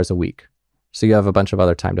 20 hours a week. So you have a bunch of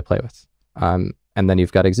other time to play with. And then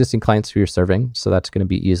you've got existing clients who you're serving. So that's going to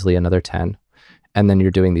be easily another 10. And then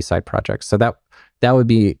you're doing these side projects. So that would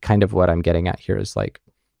be kind of what I'm getting at here is like,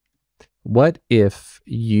 what if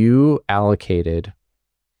you allocated,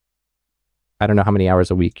 I don't know how many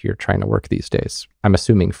hours a week you're trying to work these days. I'm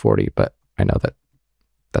assuming 40, but I know that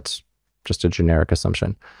that's just a generic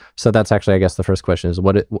assumption. So that's actually, I guess the first question is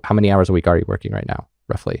how many hours a week are you working right now,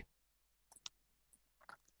 roughly?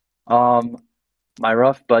 Um, my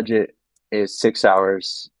rough budget is 6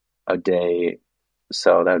 hours a day,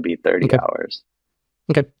 so that would be 30 Okay. hours.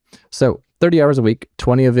 Okay. So 30 hours a week,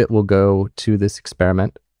 20 of it will go to this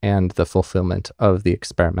experiment and the fulfillment of the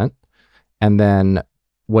experiment. And then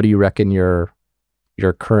what do you reckon your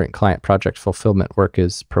current client project fulfillment work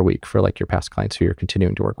is per week for like your past clients who you're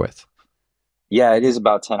continuing to work with? Yeah, it is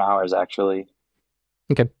about 10 hours actually.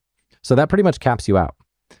 Okay. So that pretty much caps you out.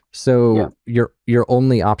 Yeah. So your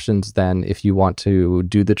only options then, if you want to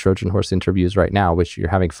do the Trojan horse interviews right now, which you're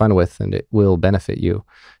having fun with and it will benefit you,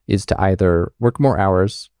 is to either work more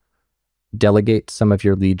hours, delegate some of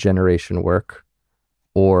your lead generation work,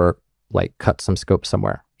 or like cut some scope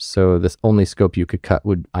somewhere. So this only scope you could cut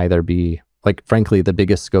would either be like, frankly, the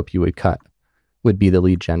biggest scope you would cut would be the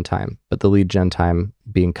lead gen time. But the lead gen time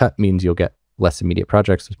being cut means you'll get less immediate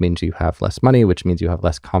projects, which means you have less money, which means you have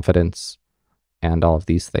less confidence and all of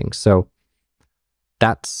these things. So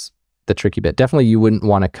that's the tricky bit. Definitely you wouldn't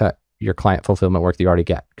want to cut your client fulfillment work that you already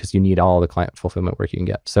get because you need all the client fulfillment work you can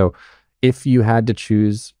get. So if you had to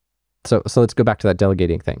choose, so let's go back to that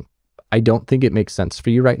delegating thing. I don't think it makes sense for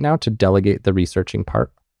you right now to delegate the researching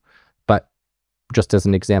part. But just as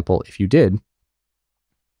an example, if you did,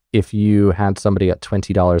 if you had somebody at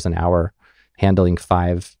 $20 an hour handling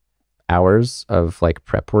 5 hours of like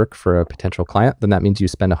prep work for a potential client, then that means you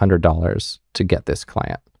spend $100 to get this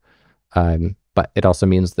client. But it also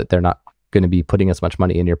means that they're not going to be putting as much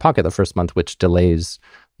money in your pocket the first month, which delays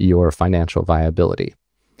your financial viability.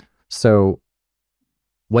 So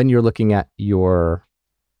when you're looking at your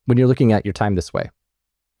time this way,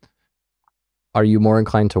 are you more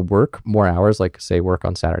inclined to work more hours, like say work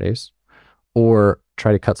on Saturdays, or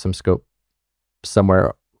try to cut some scope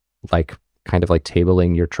somewhere, like kind of like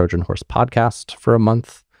tabling your Trojan Horse podcast for a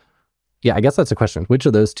month? Yeah, I guess that's a question. Which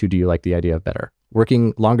of those two do you like the idea of better?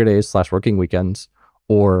 Working longer days / working weekends,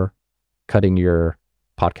 or cutting your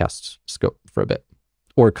podcast scope for a bit,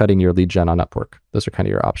 or cutting your lead gen on Upwork? Those are kind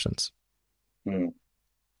of your options.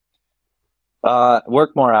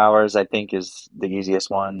 Work more hours, I think, is the easiest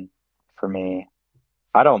one for me.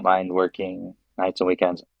 I don't mind working nights and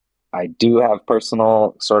weekends. I do have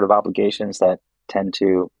personal sort of obligations that tend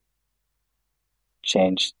to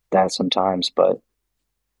change that sometimes, but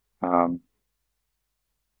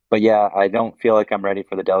yeah, I don't feel like I'm ready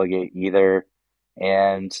for the delegate either.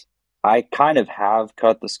 And I kind of have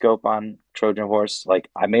cut the scope on Trojan Horse. Like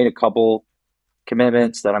I made a couple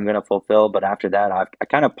commitments that I'm going to fulfill, but after that, I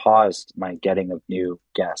kind of paused my getting of new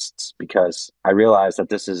guests because I realized that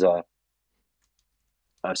this is a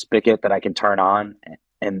spigot that I can turn on,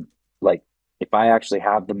 and like if I actually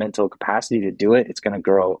have the mental capacity to do it, it's going to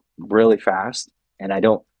grow really fast, and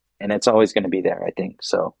it's always going to be there, I think.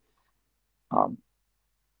 So,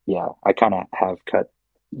 yeah, I kind of have cut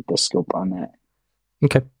the scope on that.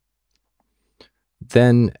 Okay.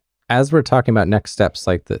 Then as we're talking about next steps,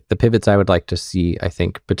 like the pivots I would like to see, I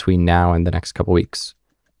think, between now and the next couple weeks,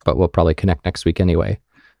 but we'll probably connect next week anyway.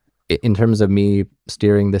 In terms of me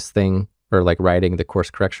steering this thing or like writing the course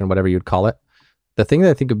correction, whatever you'd call it, the thing that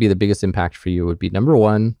I think would be the biggest impact for you would be, number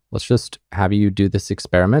one, let's just have you do this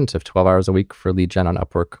experiment of 12 hours a week for lead gen on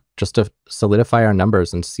Upwork, just to solidify our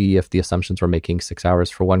numbers and see if the assumptions we're making 6 hours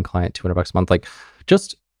for one client, $200 a month, like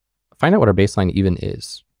just find out what our baseline even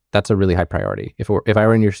is. That's a really high priority. If I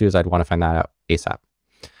were in your shoes, I'd want to find that out ASAP.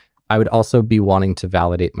 I would also be wanting to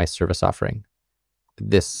validate my service offering.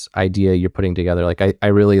 This idea you're putting together, like I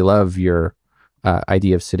really love your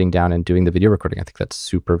idea of sitting down and doing the video recording. I think that's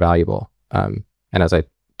super valuable. And as I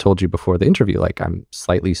told you before the interview, like I'm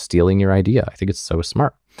slightly stealing your idea. I think it's so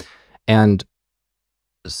smart. And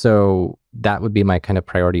so that would be my kind of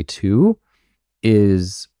priority two,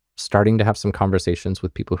 is starting to have some conversations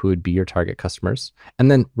with people who would be your target customers.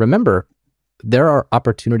 And then remember, there are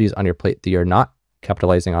opportunities on your plate that you're not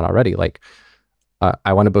capitalizing on already. Like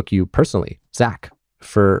I want to book you personally, Zach,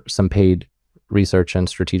 for some paid research and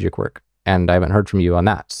strategic work. And I haven't heard from you on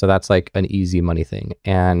that. So that's like an easy money thing.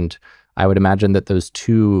 And I would imagine that those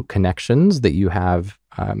two connections that you have,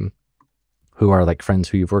 who are like friends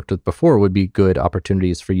who you've worked with before, would be good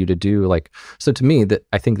opportunities for you to do. Like, so to me, that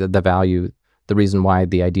I think that the reason why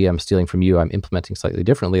the idea I'm stealing from you, I'm implementing slightly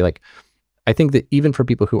differently. Like, I think that even for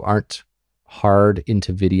people who aren't hard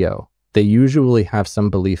into video, they usually have some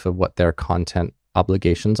belief of what their content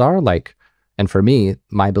obligations are. Like, and for me,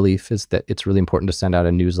 my belief is that it's really important to send out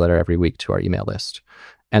a newsletter every week to our email list.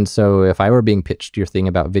 And so if I were being pitched your thing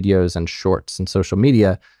about videos and shorts and social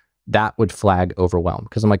media, that would flag overwhelm,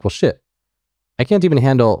 because I'm like, well, shit, I can't even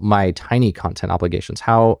handle my tiny content obligations.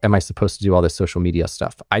 How am I supposed to do all this social media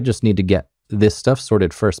stuff? I just need to get this stuff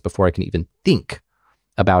sorted first before I can even think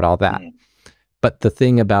about all that. But the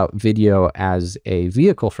thing about video as a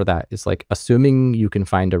vehicle for that is, like, assuming you can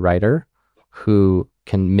find a writer who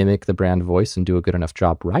can mimic the brand voice and do a good enough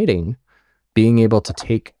job writing, being able to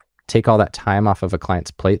take all that time off of a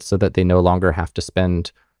client's plate so that they no longer have to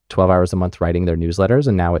spend 12 hours a month writing their newsletters,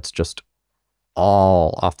 and now it's just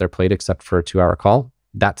all off their plate except for a 2-hour call.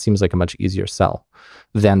 That seems like a much easier sell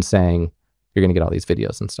than saying you're going to get all these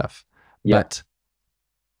videos and stuff. Yeah. But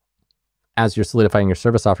as you're solidifying your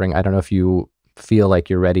service offering, I don't know if you feel like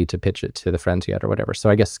you're ready to pitch it to the friends yet or whatever. So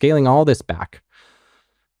I guess scaling all this back,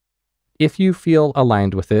 if you feel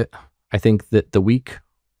aligned with it, I think that the week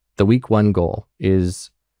one goal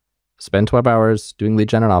is spend 12 hours doing lead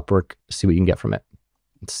gen on Upwork, see what you can get from it,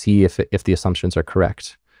 see if the assumptions are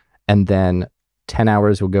correct. And then 10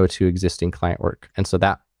 hours will go to existing client work. And so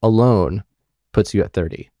that alone puts you at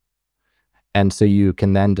 30. And so you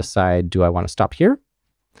can then decide, do I want to stop here?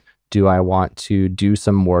 Do I want to do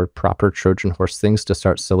some more proper Trojan horse things to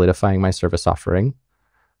start solidifying my service offering?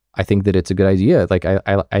 I think that it's a good idea. Like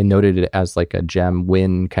I noted it as like a gem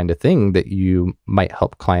win kind of thing that you might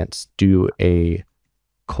help clients do a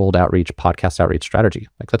cold outreach, podcast outreach strategy.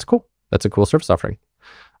 Like that's cool. That's a cool service offering.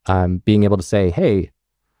 Being able to say, hey,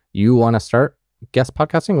 you want to start guest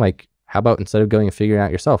podcasting? Like, how about instead of going and figuring it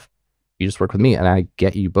out yourself, you just work with me and I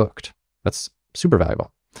get you booked. That's super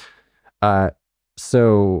valuable.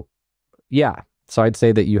 So yeah, so I'd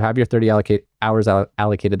say that you have your 30 hours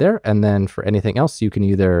allocated there. And then for anything else, you can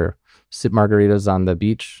either sip margaritas on the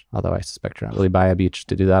beach, although I suspect you're not really by a beach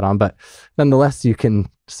to do that on, but nonetheless, you can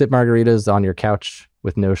sip margaritas on your couch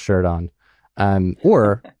with no shirt on.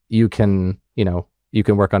 Or you can, you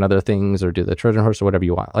can work on other things or do the Trojan horse or whatever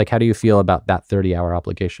you want. Like, how do you feel about that 30-hour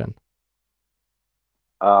obligation?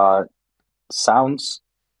 Sounds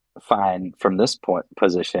fine from this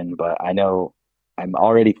position, but I know I'm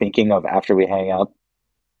already thinking of after we hang up,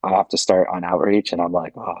 I have to start on outreach, and I'm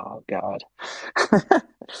like, oh God.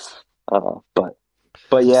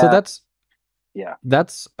 But yeah. So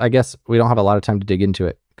that's, I guess we don't have a lot of time to dig into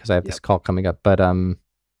it because I have this call coming up, but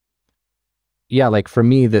yeah, like for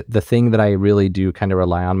me, the thing that I really do kind of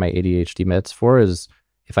rely on my ADHD meds for is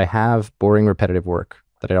if I have boring, repetitive work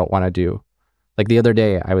that I don't want to do. Like the other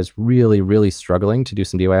day, I was really, really struggling to do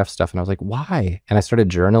some DYF stuff. And I was like, why? And I started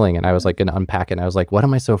journaling and I was like, going to unpack it. And I was like, what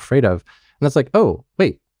am I so afraid of? And it's like, oh,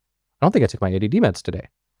 wait, I don't think I took my ADD meds today.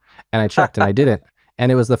 And I checked and I didn't.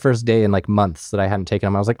 And it was the first day in like months that I hadn't taken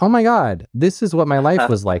them. I was like, oh my God, this is what my life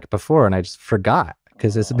was like before. And I just forgot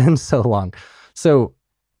because it's been so long. So,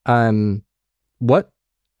 are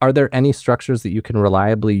there any structures that you can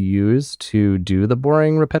reliably use to do the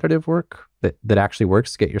boring, repetitive work that actually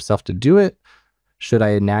works to get yourself to do it? Should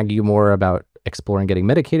I nag you more about exploring getting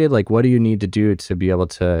medicated? Like, what do you need to do to be able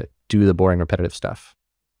to do the boring, repetitive stuff?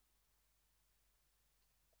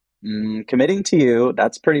 Committing to you,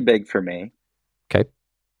 that's pretty big for me. Okay.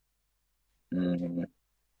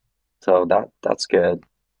 So that's good.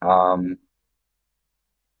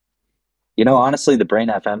 Honestly, the Brain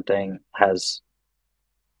FM thing has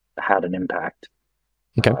had an impact.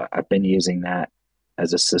 Okay. I've been using that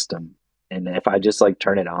as a system. And if I just like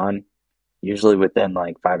turn it on, usually within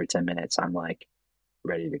like 5 or 10 minutes, I'm like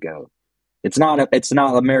ready to go. It's not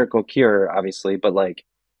a miracle cure, obviously, but like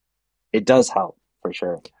it does help for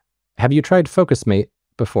sure. Have you tried FocusMate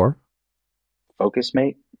before?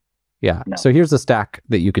 FocusMate? Yeah. No. So here's a stack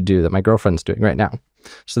that you could do that my girlfriend's doing right now.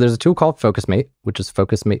 So there's a tool called FocusMate, which is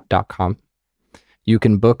focusmate.com. You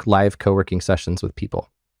can book live co-working sessions with people.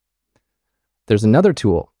 There's another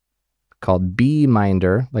tool called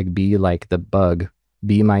BeMinder, like B like the bug,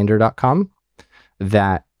 BeMinder.com.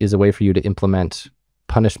 That is a way for you to implement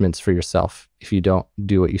punishments for yourself if you don't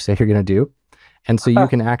do what you say you're going to do. And so you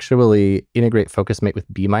can actually integrate FocusMate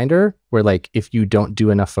with BeMinder, where like if you don't do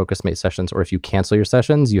enough FocusMate sessions or if you cancel your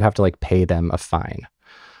sessions, you have to like pay them a fine.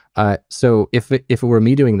 So if it were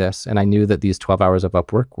me doing this and I knew that these 12 hours of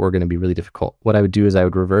Upwork were going to be really difficult, what I would do is I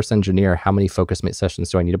would reverse engineer how many FocusMate sessions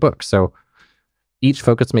do I need to book. So each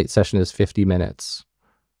FocusMate session is 50 minutes.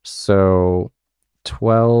 So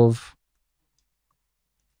 12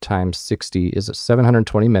 times 60 is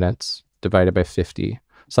 720 minutes divided by 50.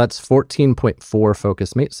 So that's 14.4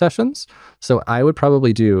 FocusMate sessions. So I would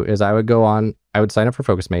probably do is I would sign up for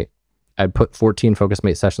FocusMate. I'd put 14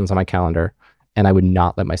 FocusMate sessions on my calendar and I would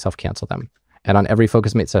not let myself cancel them. And on every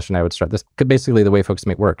FocusMate session, I would start this. Basically, the way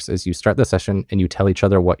FocusMate works is you start the session and you tell each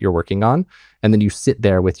other what you're working on. And then you sit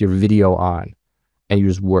there with your video on and you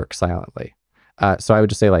just work silently. So I would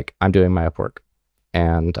just say like, I'm doing my Upwork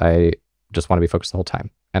and I just want to be focused the whole time.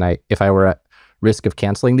 And if I were at risk of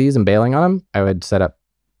canceling these and bailing on them, I would set up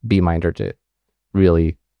BeMinder to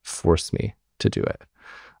really force me to do it.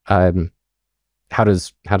 How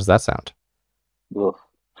does that sound? Ugh.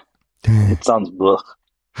 It sounds ugh.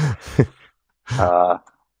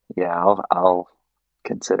 Yeah, I'll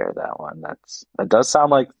consider that one. That does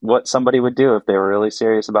sound like what somebody would do if they were really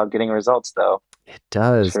serious about getting results, though. It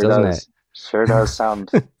does, Sure doesn't it? does. Sure does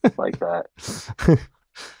sound like that.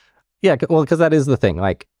 Yeah, well, because that is the thing.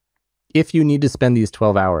 Like, if you need to spend these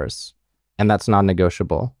 12 hours and that's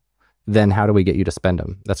non-negotiable, then how do we get you to spend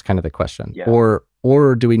them? That's kind of the question. Yeah.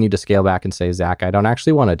 Or do we need to scale back and say, Zach, I don't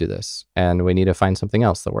actually want to do this, and we need to find something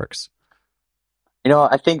else that works?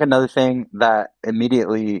 I think another thing that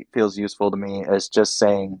immediately feels useful to me is just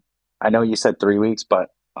saying, I know you said 3 weeks, but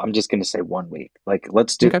I'm just going to say 1 week. Like,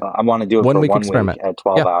 let's do, Okay. I want to do it 1 for week 1 experiment. week at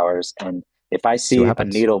 12 Yeah. hours. And if I See what see a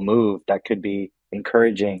happens. needle move, that could be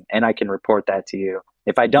encouraging, and I can report that to you.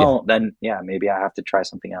 If I don't, then maybe I have to try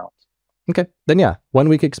something else. Okay. Then 1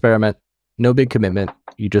 week experiment, no big commitment.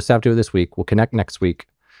 You just have to do it this week. We'll connect next week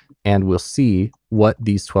and we'll see what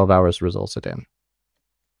these 12 hours resulted in.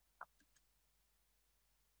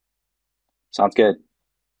 Sounds good.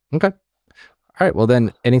 Okay. All right. Well,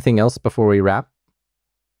 then anything else before we wrap?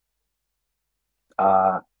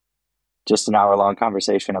 Just an hour-long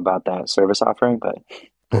conversation about that service offering, but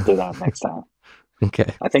we'll do that next time.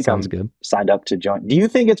 Okay. I think Sounds I'm good. signed up to join. Do you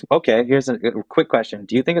think it's okay? Here's a quick question.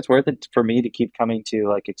 Do you think it's worth it for me to keep coming to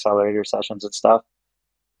like accelerator sessions and stuff?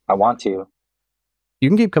 I want to. You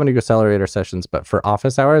can keep coming to accelerator sessions, but for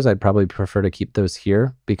office hours, I'd probably prefer to keep those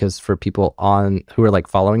here, because for people who are like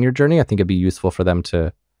following your journey, I think it'd be useful for them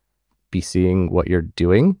to be seeing what you're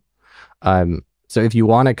doing. So if you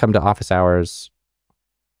want to come to office hours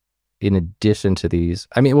in addition to these,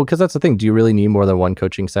 I mean, well, because that's the thing. Do you really need more than one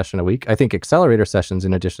coaching session a week? I think accelerator sessions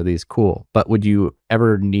in addition to these, cool. But would you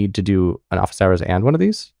ever need to do an office hours and one of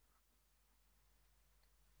these?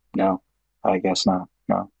 No, I guess not.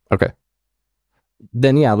 No. Okay.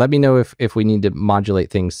 Then let me know if we need to modulate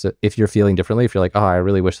things. So if you're feeling differently, if you're like, oh, I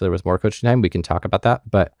really wish there was more coaching time, we can talk about that.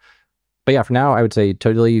 But yeah, for now, I would say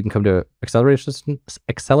totally you can come to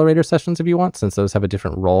accelerator sessions if you want, since those have a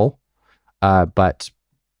different role. But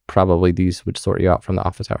probably these would sort you out from the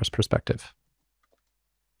office hours perspective.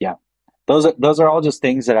 Yeah. Those are all just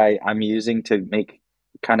things that I'm using to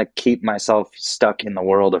kind of keep myself stuck in the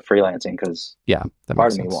world of freelancing, because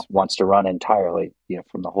part of me wants to run entirely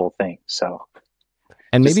from the whole thing. So,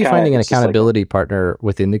 and maybe finding an accountability partner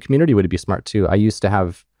within the community would be smart too. I used to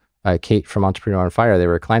have Kate from Entrepreneur on Fire. They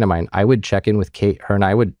were a client of mine. I would check in with Kate. Her and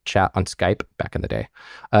I would chat on Skype back in the day.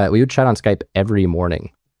 We would chat on Skype every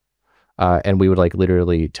morning. And we would like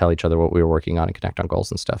literally tell each other what we were working on and connect on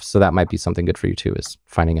goals and stuff. So that might be something good for you too, is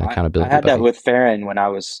finding an accountability I had buddy. that with Farron when I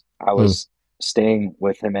was staying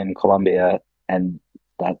with him in Colombia, and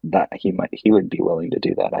that he would be willing to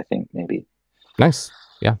do that, I think, maybe. Nice.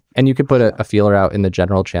 Yeah. And you could put a feeler out in the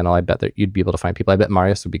general channel. I bet that you'd be able to find people. I bet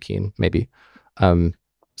Marius would be keen, maybe.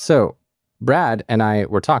 So Brad and I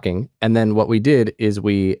were talking, and then what we did is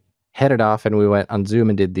we headed off and we went on Zoom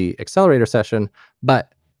and did the accelerator session,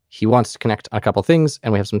 but he wants to connect on a couple things,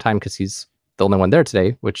 and we have some time because he's the only one there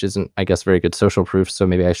today, which isn't, I guess, very good social proof. So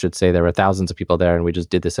maybe I should say there were thousands of people there and we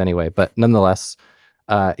just did this anyway. But nonetheless,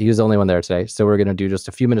 he was the only one there today. So we're going to do just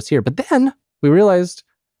a few minutes here. But then we realized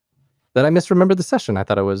that I misremembered the session. I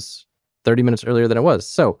thought it was 30 minutes earlier than it was.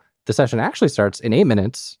 So the session actually starts in 8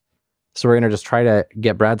 minutes. So we're going to just try to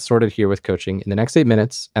get Brad sorted here with coaching in the next 8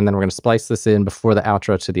 minutes. And then we're going to splice this in before the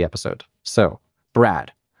outro to the episode. So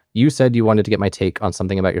Brad, you said you wanted to get my take on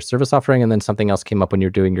something about your service offering, and then something else came up when you're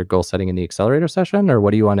doing your goal setting in the accelerator session, or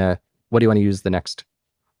what do you want to use the next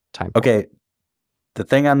time for? Okay. The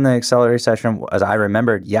thing on the accelerator session, as I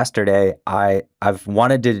remembered yesterday, I've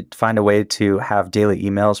wanted to find a way to have daily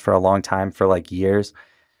emails for a long time, for like years.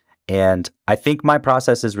 And I think my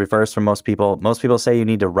process is reversed from most people. Most people say you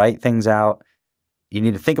need to write things out. You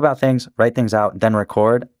need to think about things, write things out, then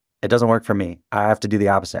record. It doesn't work for me. I have to do the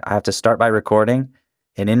opposite. I have to start by recording.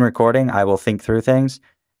 And in recording, I will think through things.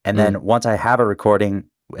 And then once I have a recording,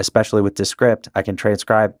 especially with Descript, I can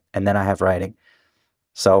transcribe, and then I have writing.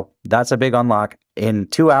 So that's a big unlock. In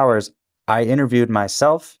 2 hours, I interviewed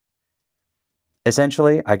myself.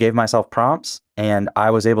 Essentially, I gave myself prompts, and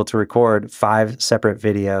I was able to record 5 separate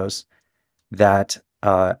videos that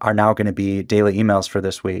are now going to be daily emails for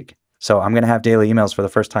this week. So I'm going to have daily emails for the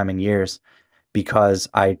first time in years because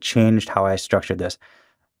I changed how I structured this.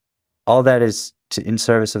 All that is in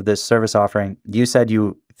service of this service offering. You said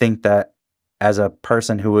you think that as a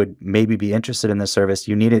person who would maybe be interested in this service,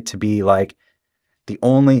 you need it to be like the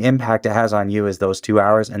only impact it has on you is those 2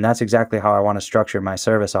 hours. And that's exactly how I want to structure my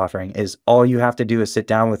service offering. Is all you have to do is sit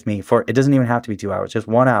down with me for, it doesn't even have to be 2 hours, just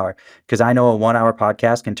 1 hour. Because I know a 1 hour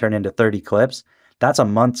podcast can turn into 30 clips. That's a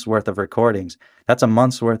month's worth of recordings. That's a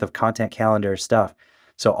month's worth of content calendar stuff.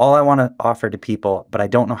 So all I want to offer to people, but I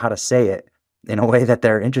don't know how to say it, in a way that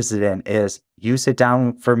they're interested in is you sit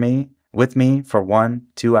down with me for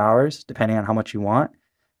 1-2 hours, depending on how much you want,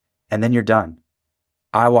 and then you're done.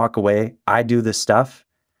 I walk away, I do this stuff,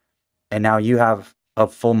 and now you have a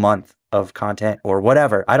full month of content or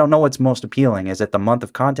whatever. I don't know what's most appealing. Is it the month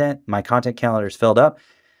of content? My content calendar is filled up.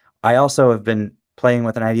 I also have been playing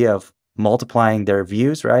with an idea of multiplying their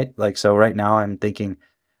views, right? Like, so right now I'm thinking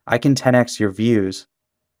I can 10x your views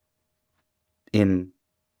in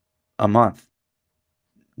a month.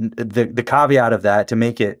 The caveat of that, to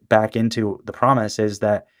make it back into the promise, is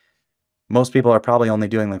that most people are probably only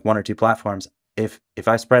doing like 1 or 2 platforms. If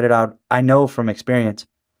I spread it out, I know from experience,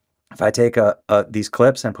 if I take these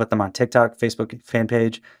clips and put them on TikTok, Facebook fan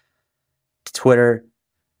page, Twitter,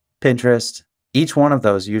 Pinterest, each one of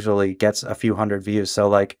those usually gets a few hundred views. So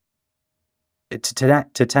like to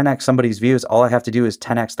 10x somebody's views, all I have to do is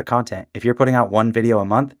 10x the content. If you're putting out 1 video a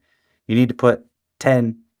month, you need to put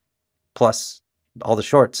 10 plus all the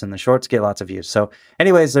shorts, and the shorts get lots of views. So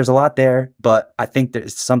anyways, there's a lot there, but I think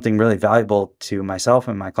there's something really valuable to myself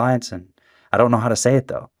and my clients, and I don't know how to say it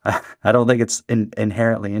though. I don't think it's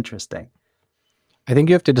inherently interesting. I think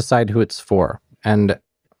you have to decide who it's for. And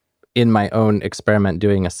in my own experiment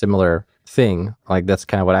doing a similar thing, like that's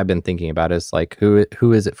kind of what I've been thinking about, is like, who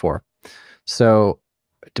is it for? So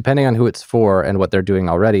depending on who it's for and what they're doing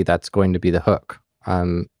already, that's going to be the hook.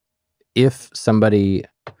 If somebody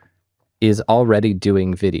is already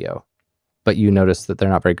doing video, but you notice that they're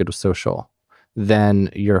not very good with social,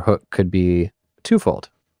 then your hook could be twofold.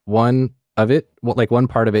 One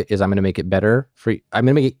part of it is I'm going to make it better I'm going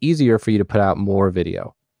to make it easier for you to put out more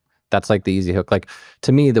video. That's like the easy hook. Like,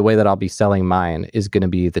 to me, the way that I'll be selling mine is going to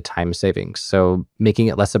be the time savings. So making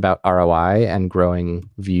it less about ROI and growing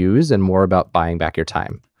views and more about buying back your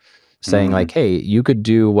time. Saying like, hey, you could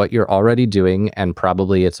do what you're already doing, and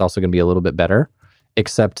probably it's also going to be a little bit better,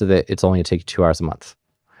 except that it's only going to take you 2 hours a month.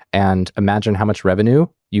 And imagine how much revenue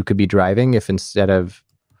you could be driving if, instead of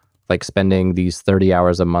like spending these 30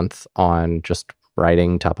 hours a month on just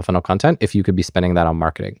writing top of funnel content, if you could be spending that on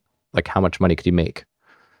marketing. Like, how much money could you make?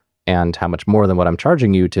 And how much more than what I'm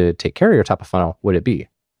charging you to take care of your top of funnel would it be?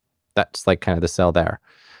 That's like kind of the sell there.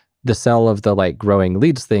 The sell of the like growing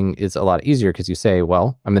leads thing is a lot easier, because you say,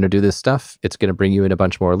 well, I'm going to do this stuff. It's going to bring you in a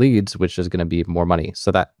bunch more leads, which is going to be more money.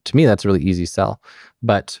 So that, to me, that's a really easy sell.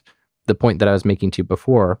 But the point that I was making to you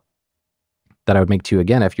before, that I would make to you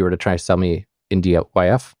again if you were to try to sell me in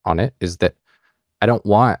DYF on it, is that I don't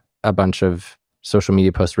want a bunch of social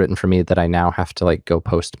media posts written for me that I now have to like go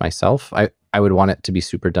post myself. I would want it to be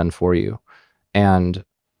super done for you. And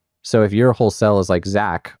so if your whole sell is like,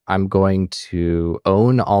 Zach, I'm going to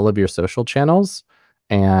own all of your social channels,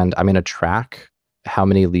 and I'm going to track how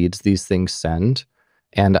many leads these things send,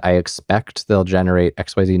 and I expect they'll generate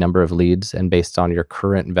XYZ number of leads, and based on your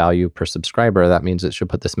current value per subscriber, that means it should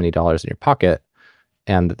put this many dollars in your pocket,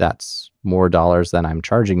 and that's more dollars than I'm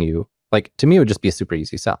charging you. Like, to me, it would just be a super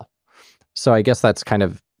easy sell. So I guess that's kind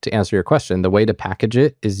of, to answer your question, the way to package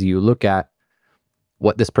it is you look at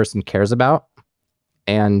what this person cares about,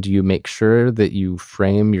 and you make sure that you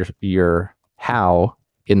frame your how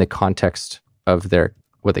in the context of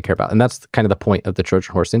what they care about. And that's kind of the point of the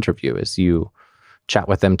Trojan Horse interview, is you chat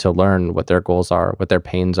with them to learn what their goals are, what their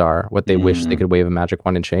pains are, what they wish they could wave a magic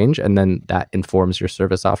wand and change. And then that informs your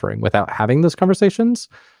service offering. Without having those conversations,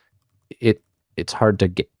 it's hard to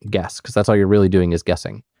guess, because that's all you're really doing is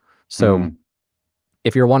guessing. So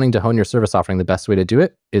if you're wanting to hone your service offering, the best way to do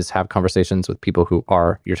it is have conversations with people who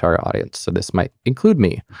are your target audience. So this might include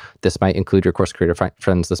me. This might include your course creator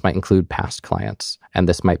friends. This might include past clients. And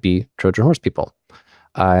this might be Trojan Horse people.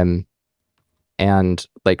 And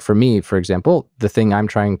like for me, for example, the thing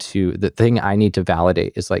I need to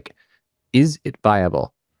validate is like, is it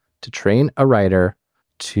viable to train a writer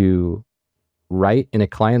to write in a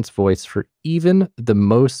client's voice for even the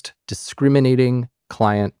most discriminating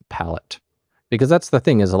client palette? Because that's the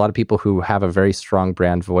thing, is a lot of people who have a very strong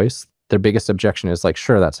brand voice, their biggest objection is like,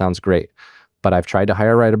 sure, that sounds great, but I've tried to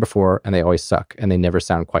hire a writer before and they always suck and they never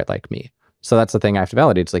sound quite like me. So that's the thing I have to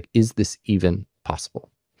validate. It's like, is this even possible?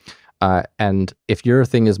 And if your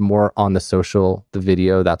thing is more on the social, the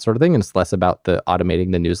video, that sort of thing, and it's less about the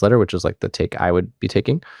automating the newsletter, which is like the take I would be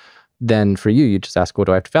taking, then for you just ask, what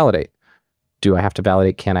do I have to validate? Do I have to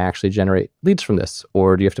validate, can I actually generate leads from this?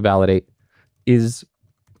 Or do you have to validate, is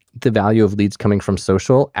the value of leads coming from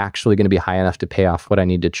social actually going to be high enough to pay off what I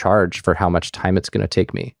need to charge for how much time it's going to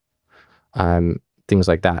take me? Things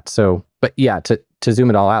like that. So, but yeah, to zoom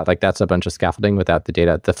it all out, like that's a bunch of scaffolding without the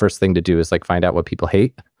data. The first thing to do is like find out what people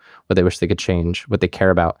hate, what they wish they could change, what they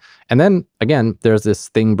care about. And then again, there's this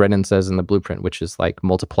thing Brennan says in the blueprint, which is like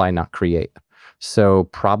multiply, not create. So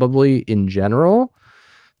probably in general,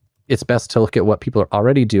 it's best to look at what people are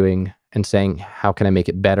already doing and saying, how can I make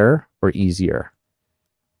it better or easier?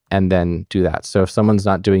 And then do that. So if someone's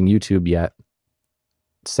not doing YouTube yet,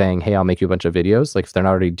 saying, hey, I'll make you a bunch of videos, like if they're not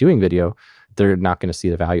already doing video, they're not going to see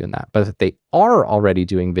the value in that. But if they are already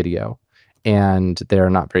doing video and they're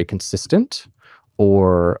not very consistent,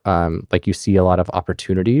 or like you see a lot of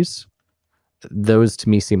opportunities, those to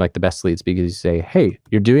me seem like the best leads, because you say, hey,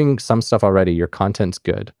 you're doing some stuff already, your content's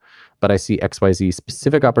good, but I see XYZ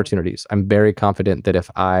specific opportunities. I'm very confident that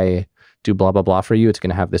if I do blah, blah, blah for you, it's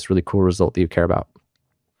going to have this really cool result that you care about.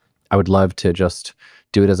 I would love to just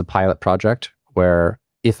do it as a pilot project where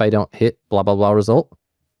if I don't hit blah, blah, blah result,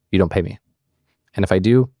 you don't pay me. And if I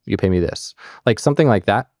do, you pay me this. Like something like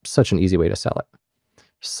that, such an easy way to sell it.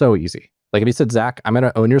 So easy. Like if you said, Zach, I'm going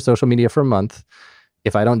to own your social media for a month.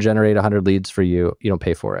 If I don't generate 100 leads for you, you don't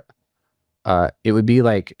pay for it. It'd be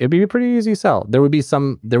a pretty easy sell. There would be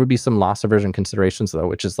some loss aversion considerations though,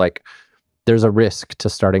 which is like, there's a risk to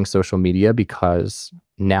starting social media because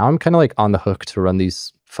now I'm kind of like on the hook to run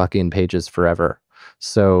these fucking pages forever.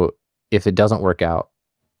 So if it doesn't work out,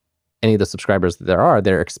 any of the subscribers that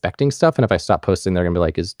they're expecting stuff. And if I stop posting, they're gonna be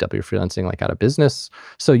like, is W Freelancing like out of business?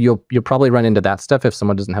 So you'll probably run into that stuff if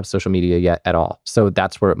someone doesn't have social media yet at all. So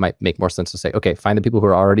that's where it might make more sense to say, okay, find the people who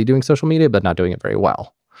are already doing social media, but not doing it very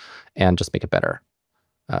well, and just make it better.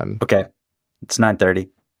 Okay. It's 9:30.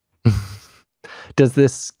 Does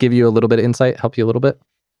this give you a little bit of insight, help you a little bit?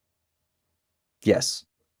 Yes.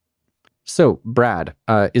 So Brad,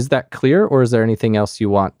 is that clear, or is there anything else you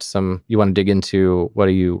want to dig into? What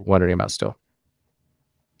are you wondering about still?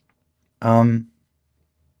 I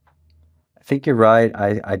think you're right.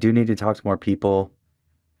 I do need to talk to more people,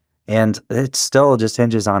 and it still just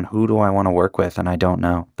hinges on who do I want to work with, and I don't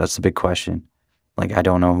know. That's the big question. Like, I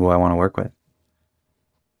don't know who I want to work with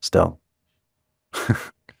still.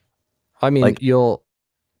 I mean, like,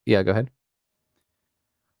 yeah, go ahead.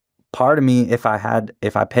 Part of me, if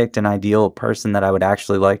I picked an ideal person that I would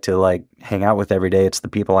actually like to like hang out with every day, it's the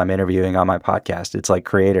people I'm interviewing on my podcast. It's like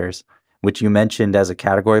creators, which you mentioned as a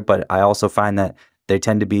category, but I also find that they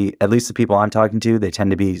tend to be, at least the people I'm talking to, they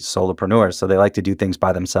tend to be solopreneurs. So they like to do things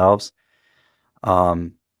by themselves.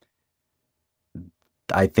 I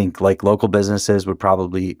think like local businesses would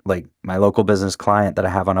probably, like my local business client that I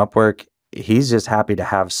have on Upwork, he's just happy to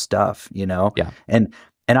have stuff, you know? Yeah. And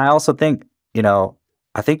I also think, you know,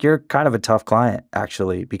 I think you're kind of a tough client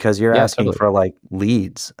actually, because you're asking totally. for like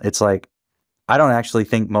leads. It's like, I don't actually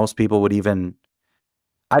think most people would even,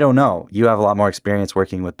 I don't know. You have a lot more experience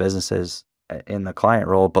working with businesses in the client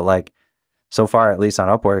role, but like so far, at least on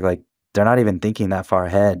Upwork, like they're not even thinking that far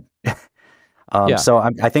ahead. So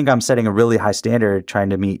I think I'm setting a really high standard trying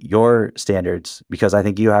to meet your standards, because I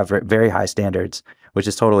think you have very high standards, which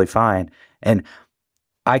is totally fine. And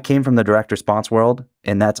I came from the direct response world,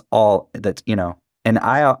 and that's all that's, you know, and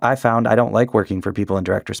I found I don't like working for people in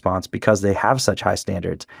direct response because they have such high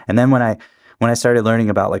standards. And then when I started learning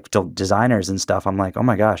about like designers and stuff, I'm like, oh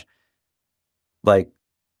my gosh, like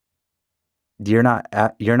you're not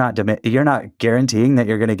guaranteeing that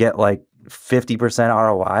you're going to get like 50%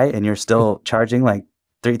 ROI, and you're still charging like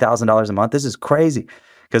 $3,000 a month. This is crazy,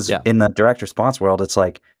 because in the direct response world, it's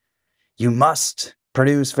like you must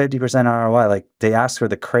produce 50% ROI. Like they ask for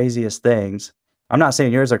the craziest things. I'm not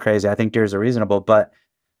saying yours are crazy. I think yours are reasonable, but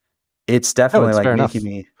it's definitely like making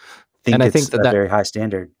me think and it's I think a very high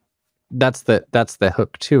standard. That's the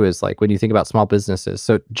hook too, is like when you think about small businesses.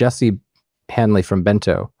 So Jesse Hanley from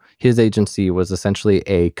Bento, his agency was essentially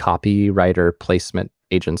a copywriter placement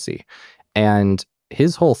agency. And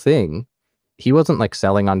his whole thing, he wasn't like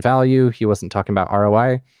selling on value. He wasn't talking about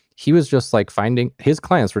ROI. He was just like finding, his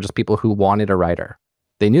clients were just people who wanted a writer.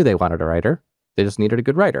 They knew they wanted a writer. They just needed a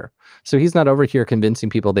good writer. So he's not over here convincing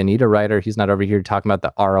people they need a writer. He's not over here talking about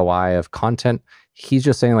the ROI of content. He's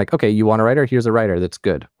just saying like, okay, you want a writer? Here's a writer that's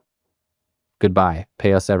good. Goodbye.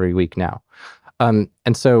 Pay us every week now. And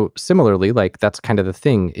so similarly, like that's kind of the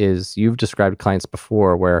thing, is you've described clients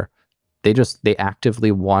before where they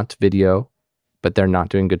actively want video, but they're not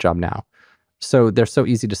doing a good job now. So they're so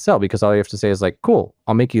easy to sell because all you have to say is like, cool,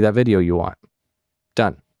 I'll make you that video you want.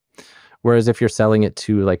 Done. Whereas if you're selling it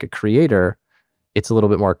to like a creator, it's a little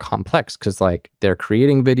bit more complex because like they're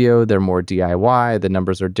creating video, they're more DIY, the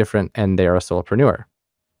numbers are different, and they're a solopreneur.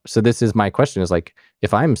 So this is my question, is like,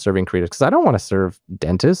 if I'm serving creators, because I don't want to serve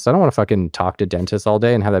dentists, I don't want to fucking talk to dentists all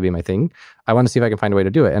day and have that be my thing. I want to see if I can find a way to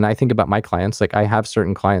do it. And I think about my clients, like I have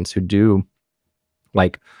certain clients who do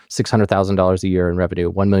like $600,000 a year in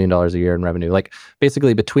revenue, $1 million a year in revenue, like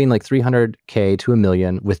basically between like 300K to $1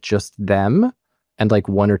 million with just them and like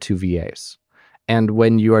 1 or 2 VAs. And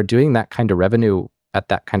when you are doing that kind of revenue at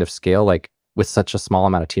that kind of scale, like with such a small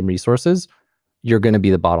amount of team resources, you're going to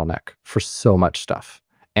be the bottleneck for so much stuff.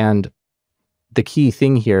 And the key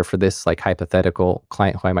thing here for this like hypothetical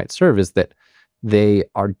client who I might serve is that they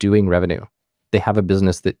are doing revenue. They have a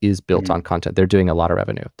business that is built on content. They're doing a lot of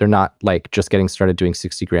revenue. They're not like just getting started doing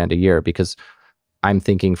 60 grand a year, because I'm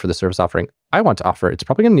thinking for the service offering I want to offer, it's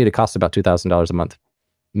probably going to need to cost about $2,000 a month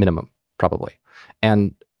minimum, probably.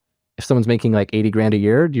 And if someone's making like 80 grand a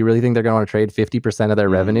year, do you really think they're going to want to trade 50% of their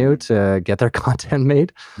revenue to get their content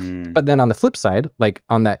made? But then on the flip side, like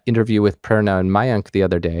on that interview with Perna and Mayank the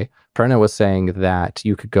other day, Perna was saying that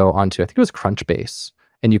you could go onto, I think it was Crunchbase,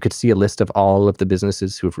 and you could see a list of all of the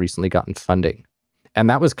businesses who have recently gotten funding. And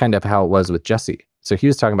that was kind of how it was with Jesse. So he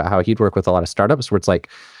was talking about how he'd work with a lot of startups where it's like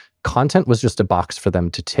content was just a box for them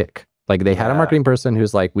to tick. Like they had a marketing person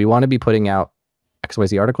who's like, we want to be putting out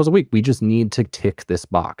XYZ articles a week. We just need to tick this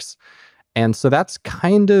box. And so that's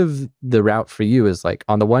kind of the route for you, is like,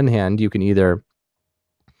 on the one hand, you can either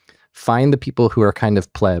find the people who are kind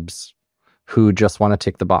of plebs who just want to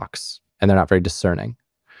tick the box and they're not very discerning.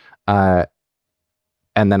 And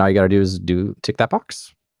then all you got to do is tick that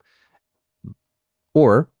box.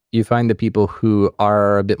 Or you find the people who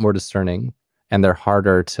are a bit more discerning and they're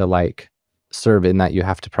harder to like serve, in that you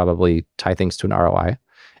have to probably tie things to an ROI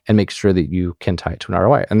and make sure that you can tie it to an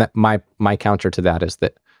ROI. And that my counter to that is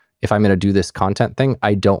that if I'm going to do this content thing,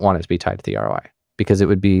 I don't want it to be tied to the ROI, because it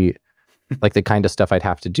would be like the kind of stuff I'd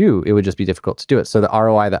have to do. It would just be difficult to do it. So the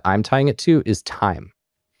ROI that I'm tying it to is time.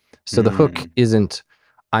 So the hook isn't,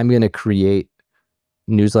 I'm going to create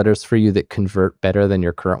newsletters for you that convert better than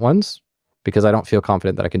your current ones, because I don't feel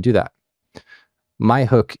confident that I can do that. My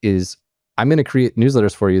hook is, I'm going to create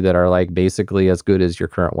newsletters for you that are like basically as good as your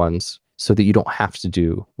current ones, so that you don't have to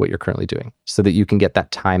do what you're currently doing, so that you can get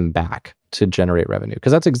that time back to generate revenue.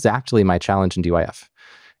 Because that's exactly my challenge in DYF,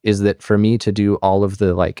 is that for me to do all of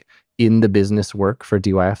the like in the business work for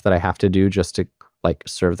DYF that I have to do just to like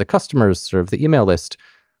serve the customers, serve the email list,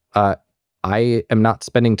 I am not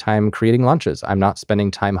spending time creating launches. I'm not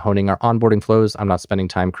spending time honing our onboarding flows. I'm not spending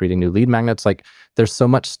time creating new lead magnets. Like there's so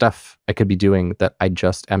much stuff I could be doing that I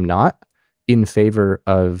just am not, in favor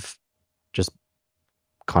of just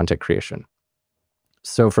content creation.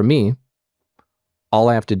 So for me, all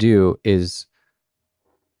I have to do is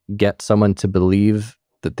get someone to believe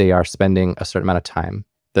that they are spending a certain amount of time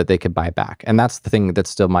that they could buy back. And that's the thing that's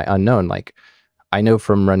still my unknown. Like I know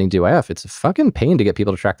from running DYF, it's a fucking pain to get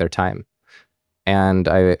people to track their time. And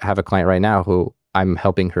I have a client right now who I'm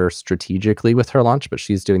helping her strategically with her launch, but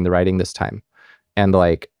she's doing the writing this time. And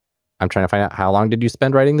like, I'm trying to find out, how long did you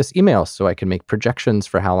spend writing this email, so I can make projections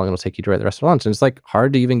for how long it'll take you to write the rest of the launch. And it's like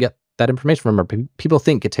hard to even get that information from her. People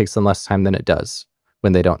think it takes them less time than it does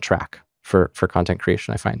when they don't track for content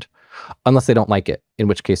creation, I find. Unless they don't like it, in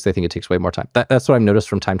which case they think it takes way more time. That's what I've noticed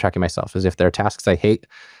from time tracking myself, is if there are tasks I hate,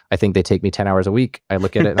 I think they take me 10 hours a week. I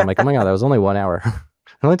look at it and I'm like, oh my God, that was only 1 hour.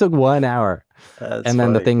 It only took 1 hour. That's and then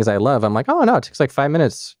funny. the things I love, I'm like, oh no, it takes like 5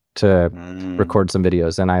 minutes to record some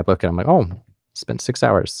videos. And I look and I'm like, oh, spent 6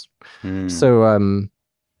 hours. So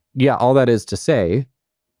yeah, all that is to say,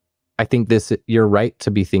 I think you're right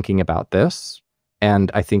to be thinking about this.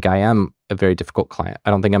 And I think I am a very difficult client.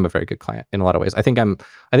 I don't think I'm a very good client in a lot of ways. I think I'm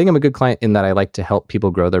a good client in that I like to help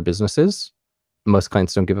people grow their businesses. Most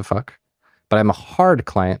clients don't give a fuck. But I'm a hard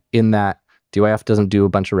client in that DYF doesn't do a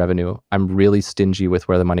bunch of revenue. I'm really stingy with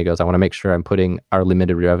where the money goes. I want to make sure I'm putting our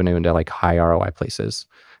limited revenue into like high ROI places.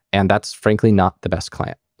 And that's frankly not the best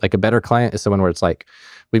client. Like a better client is someone where it's like,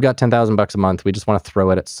 we've got $10,000 a month. We just want to throw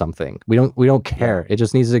it at something. We don't care. It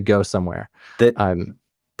just needs to go somewhere.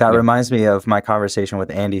 That reminds me of my conversation with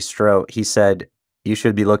Andy Stroh. He said, you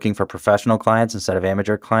should be looking for professional clients instead of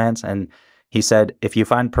amateur clients. And he said, if you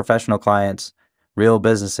find professional clients, real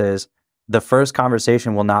businesses, the first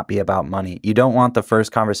conversation will not be about money. You don't want the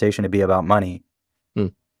first conversation to be about money.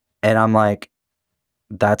 And I'm like,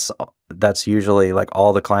 that's usually like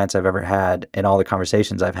all the clients I've ever had and all the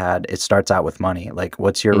conversations I've had, it starts out with money. Like,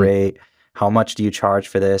 what's your rate? How much do you charge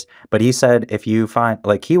for this? But he said, if you find,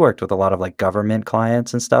 like, he worked with a lot of like government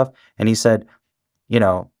clients and stuff. And he said, you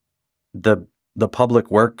know, the public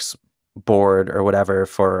works board or whatever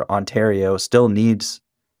for Ontario still needs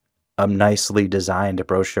a nicely designed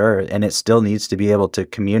brochure, and it still needs to be able to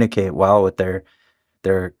communicate well with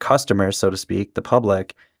their customers, so to speak, the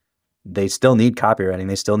public. They still need copywriting,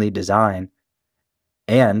 they still need design,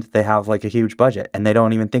 and they have like a huge budget, and they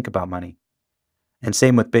don't even think about money. And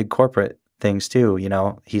same with big corporate things too. You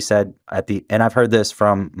know, he said and I've heard this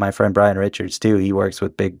from my friend Brian Richards too. He works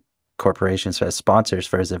with big corporations as sponsors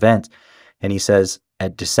for his events, and he says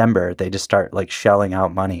at December they just start like shelling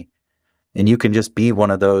out money. And you can just be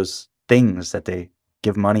one of those things that they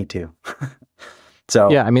give money to. So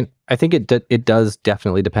yeah, I mean, I think it does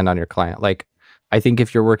definitely depend on your client. Like, I think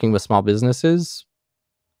if you're working with small businesses,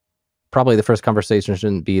 probably the first conversation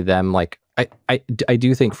shouldn't be them. Like, I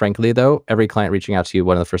do think, frankly, though, every client reaching out to you,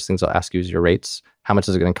 one of the first things they'll ask you is your rates. How much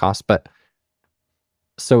is it going to cost? But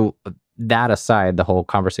so that aside, the whole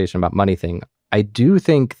conversation about money thing, I do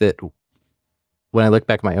think that when I look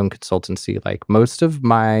back at my own consultancy, like most of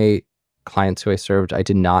my clients who I served, I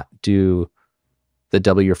did not do the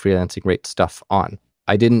double your freelancing rate stuff on.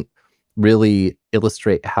 I didn't really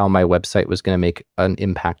illustrate how my website was going to make an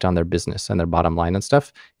impact on their business and their bottom line and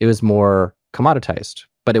stuff. It was more commoditized,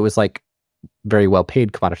 but it was like very well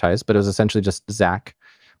paid commoditized, but it was essentially just, Zach,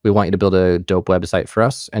 we want you to build a dope website for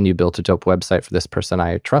us, and you built a dope website for this person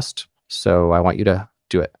I trust, so I want you to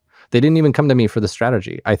do it. They didn't even come to me for the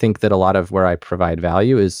strategy. I think that a lot of where I provide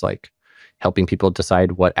value is like helping people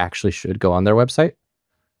decide what actually should go on their website,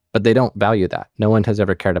 but they don't value that. No one has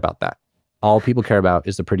ever cared about that. All people care about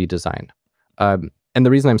is the pretty design. And the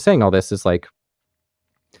reason I'm saying all this is like,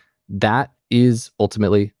 that is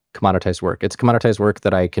ultimately commoditized work. It's commoditized work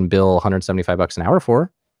that I can bill $175 an hour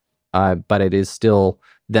for, but it is still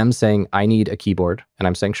them saying, I need a keyboard. And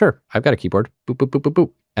I'm saying, sure, I've got a keyboard. Boop, boop, boop, boop,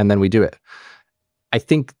 boop. And then we do it. I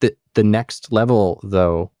think that the next level,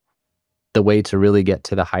 though, the way to really get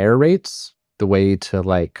to the higher rates, the way to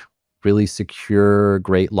like really secure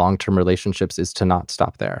great long-term relationships is to not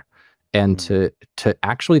stop there, and to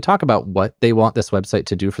actually talk about what they want this website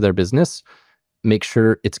to do for their business, make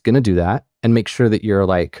sure it's going to do that, and make sure that you're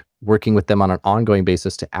like working with them on an ongoing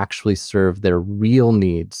basis to actually serve their real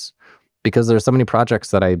needs. Because there's so many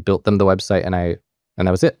projects that I built them the website and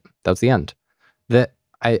that was it. That was the end. That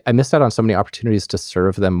I missed out on so many opportunities to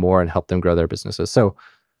serve them more and help them grow their businesses. So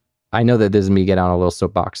I know that this is me getting on a little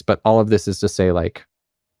soapbox, but all of this is to say, like,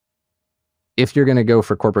 if you're going to go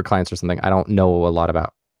for corporate clients or something, I don't know a lot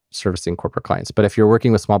about servicing corporate clients, but if you're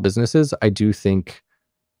working with small businesses, I do think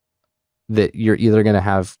that you're either going to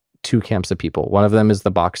have two camps of people. One of them is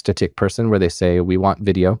the box to tick person, where they say, we want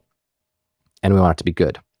video and we want it to be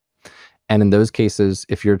good. And in those cases,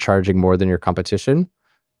 if you're charging more than your competition,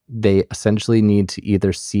 they essentially need to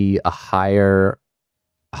either see a higher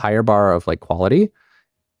bar of like quality,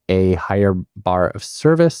 a higher bar of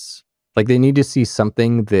service. Like, they need to see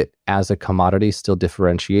something that as a commodity still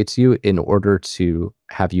differentiates you in order to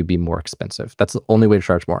have you be more expensive. That's the only way to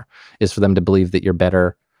charge more, is for them to believe that you're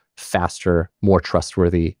better, faster, more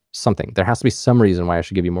trustworthy, something. There has to be some reason why I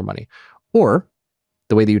should give you more money. Or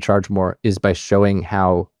the way that you charge more is by showing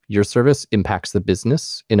how your service impacts the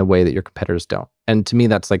business in a way that your competitors don't. And to me,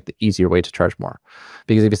 that's like the easier way to charge more.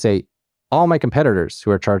 Because if you say, all my competitors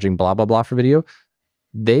who are charging blah, blah, blah for video,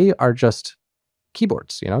 they are just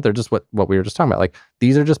keyboards, you know, they're just what we were just talking about. Like,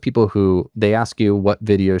 these are just people who, they ask you, what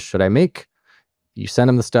videos should I make? You send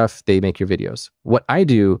them the stuff, they make your videos. What I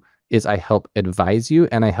do is I help advise you,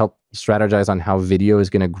 and I help strategize on how video is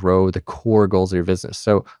going to grow the core goals of your business.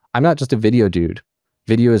 So I'm not just a video dude.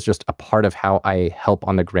 Video is just a part of how I help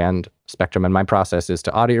on the grand spectrum. And my process is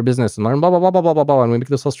to audit your business and learn blah, blah, blah, blah, blah, blah, blah. And we make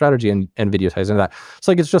this whole strategy, and video ties into that.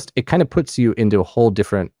 So like, it's just, it kind of puts you into a whole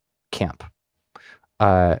different camp.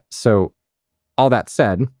 So all that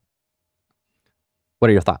said, what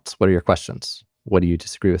are your thoughts? What are your questions? What do you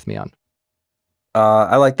disagree with me on?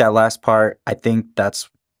 I like that last part. I think that's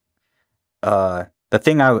the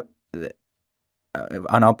thing on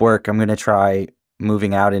Upwork. I'm going to try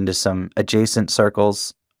moving out into some adjacent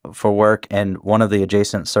circles for work. And one of the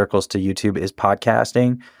adjacent circles to YouTube is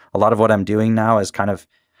podcasting. A lot of what I'm doing now is kind of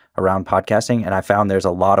around podcasting. And I found there's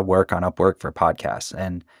a lot of work on Upwork for podcasts.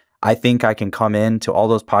 And I think I can come in to all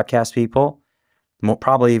those podcast people,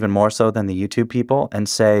 probably even more so than the YouTube people, and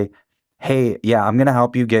say, hey, yeah, I'm going to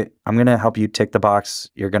help you tick the box.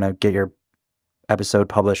 You're going to get your episode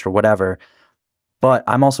published or whatever. But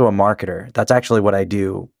I'm also a marketer. That's actually what I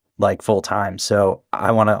do, like, full time. So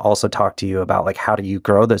I want to also talk to you about, like, how do you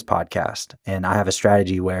grow this podcast? And I have a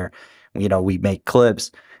strategy where, you know, we make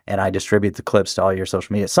clips and I distribute the clips to all your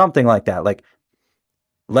social media, something like that. Like,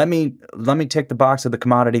 let me tick the box of the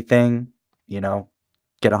commodity thing, you know,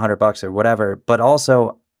 get $100 or whatever. But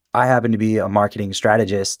also, I happen to be a marketing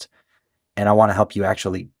strategist, and I want to help you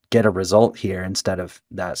actually get a result here instead of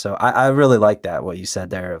that. So I really like that, what you said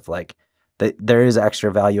there, of like, there is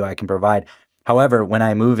extra value I can provide. However, when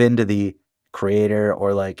I move into the creator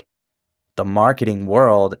or like the marketing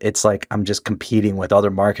world, it's like I'm just competing with other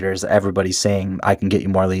marketers. Everybody's saying, I can get you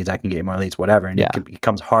more leads, I can get you more leads, whatever. And it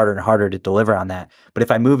becomes harder and harder to deliver on that. But if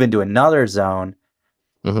I move into another zone.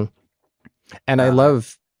 Mm-hmm. And I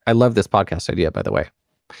love this podcast idea, by the way.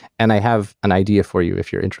 And I have an idea for you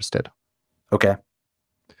if you're interested. Okay.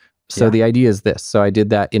 So Yeah. the idea is this. So I did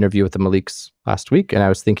that interview with the Maliks last week, and I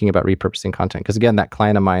was thinking about repurposing content. Because again, that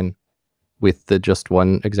client of mine with the just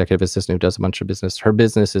one executive assistant who does a bunch of business, her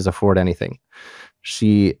business is Afford Anything.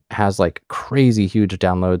 She has like crazy huge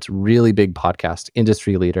downloads, really big podcast,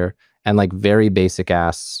 industry leader, and like very basic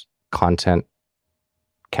ass content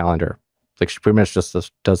calendar. Like she pretty much just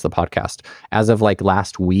does the podcast. As of like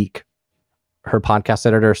last week, her podcast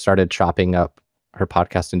editor started chopping up her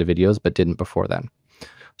podcast into videos, but didn't before then.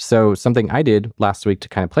 So something I did last week to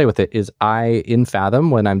kind of play with it is in Fathom,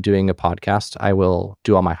 when I'm doing a podcast, I will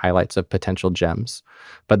do all my highlights of potential gems,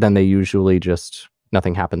 but then they usually just,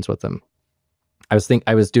 nothing happens with them.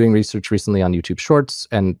 I was doing research recently on YouTube Shorts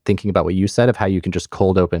and thinking about what you said of how you can just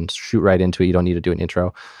cold open, shoot right into it. You don't need to do an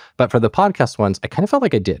intro. But for the podcast ones, I kind of felt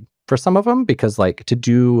like I did for some of them, because like to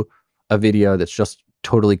do a video that's just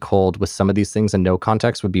totally cold with some of these things and no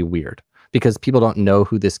context would be weird, because people don't know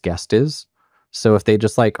who this guest is. So if they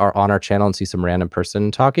just like are on our channel and see some random person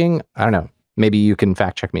talking, I don't know, maybe you can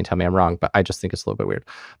fact check me and tell me I'm wrong, but I just think it's a little bit weird.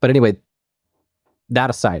 But anyway, that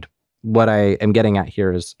aside, what I am getting at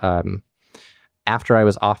here is after I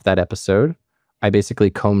was off that episode, I basically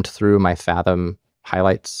combed through my Fathom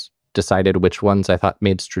highlights, decided which ones I thought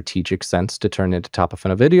made strategic sense to turn into top of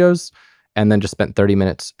funnel videos, and then just spent 30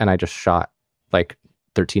 minutes and I just shot like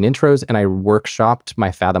 13 intros, and I workshopped my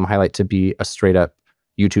Fathom highlight to be a straight up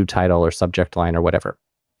YouTube title or subject line or whatever.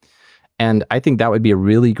 And I think that would be a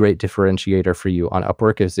really great differentiator for you on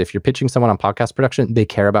Upwork, is if you're pitching someone on podcast production, they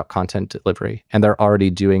care about content delivery and they're already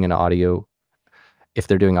doing an audio. If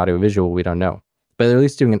they're doing audio visual, we don't know, but they're at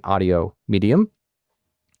least doing an audio medium.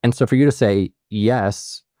 And so for you to say,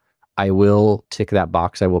 yes, I will tick that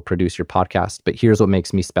box, I will produce your podcast, but here's what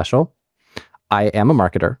makes me special. I am a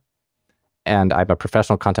marketer, and I'm a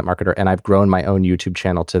professional content marketer, and I've grown my own YouTube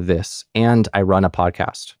channel to this, and I run a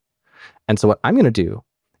podcast. And so what I'm going to do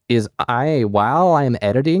is while I'm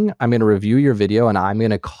editing, I'm going to review your video and I'm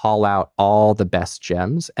going to call out all the best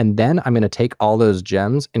gems. And then I'm going to take all those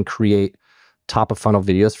gems and create top of funnel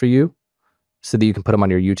videos for you so that you can put them on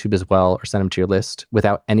your YouTube as well, or send them to your list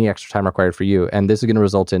without any extra time required for you. And this is going to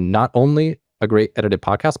result in not only a great edited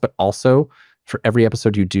podcast, but also for every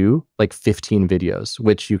episode you do, like 15 videos,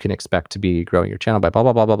 which you can expect to be growing your channel by blah,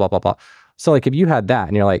 blah, blah, blah, blah, blah, blah. So like if you had that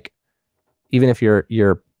and you're like, even if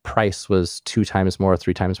your price was 2 times more,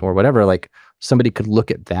 3 times more, whatever, like somebody could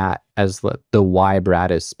look at that as the why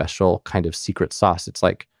Brad is special kind of secret sauce. It's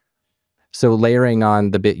like, so layering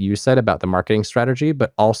on the bit you said about the marketing strategy,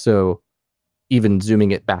 but also even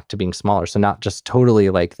zooming it back to being smaller. So not just totally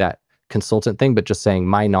like that consultant thing, but just saying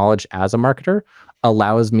my knowledge as a marketer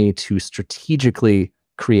allows me to strategically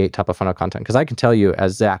create top of funnel content. Because I can tell you,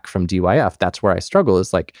 as Zach from DYF, that's where I struggle,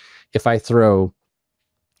 is like if I throw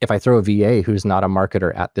a VA who's not a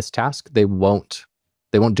marketer at this task, they won't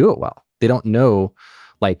do it well. They don't know,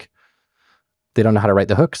 like they don't know how to write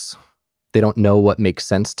the hooks. They don't know what makes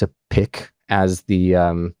sense to pick as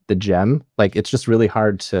the gem. Like it's just really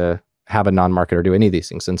hard to have a non-marketer do any of these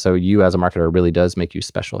things. And so you as a marketer really does make you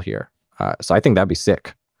special here. So I think that'd be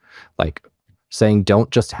sick. Like saying,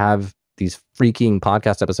 don't just have these freaking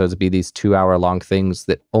podcast episodes be these 2-hour-long things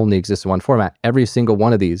that only exist in one format. Every single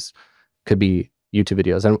one of these could be YouTube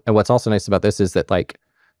videos. And what's also nice about this is that like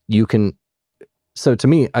you can, so to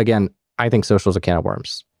me, again, I think social is a can of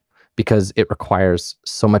worms because it requires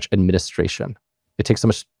so much administration. It takes so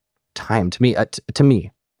much time to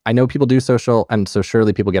me. I know people do social, and so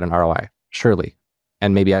surely people get an ROI, surely.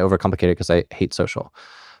 And maybe I overcomplicate it because I hate social.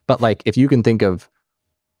 But like, if you can think of,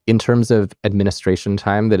 in terms of administration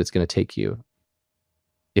time that it's going to take you,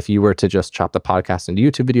 if you were to just chop the podcast into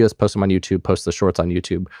YouTube videos, post them on YouTube, post the shorts on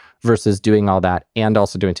YouTube, versus doing all that and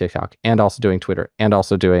also doing TikTok and also doing Twitter and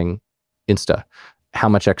also doing Insta, how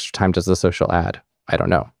much extra time does the social add? I don't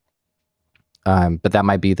know. But that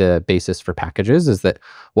might be the basis for packages, is that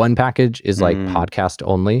one package is like podcast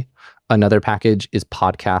only. Another package is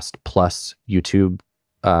podcast plus YouTube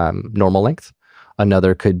normal length.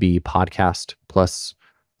 Another could be podcast plus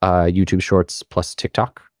YouTube shorts plus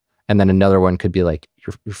TikTok. And then another one could be like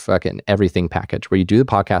your fucking everything package, where you do the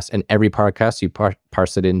podcast, and every podcast you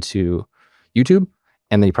parse it into YouTube,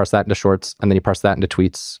 and then you parse that into shorts, and then you parse that into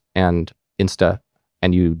tweets and Insta,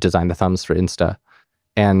 and you design the thumbs for Insta.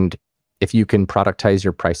 And if you can productize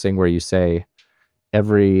your pricing, where you say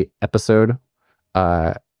every episode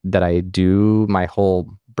that I do my whole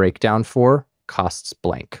breakdown for costs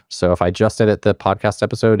blank. So if I just edit the podcast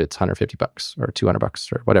episode, it's $150 or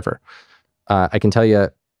 $200 or whatever. I can tell you,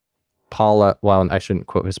 Paula, well, I shouldn't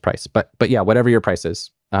quote his price, but yeah, whatever your price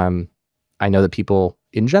is. I know that people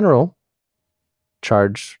in general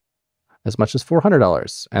charge as much as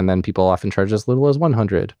 $400. And then people often charge as little as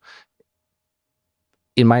 $100.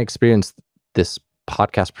 In my experience, this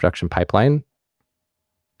podcast production pipeline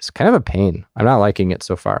is kind of a pain. I'm not liking it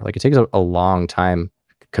so far. Like, it takes a long time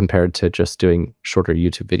compared to just doing shorter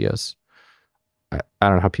YouTube videos. I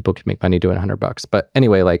don't know how people can make money doing $100. But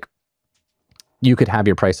anyway, like, you could have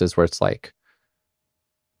your prices where it's like,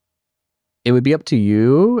 it would be up to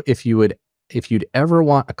you if you'd ever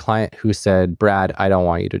want a client who said, Brad, I don't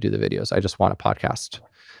want you to do the videos. I just want a podcast.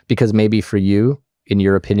 Because maybe for you, in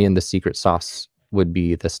your opinion, the secret sauce would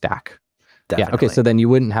be the stack. Definitely. Yeah. Okay. So then you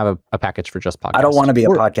wouldn't have a package for just podcasts. I don't want to be a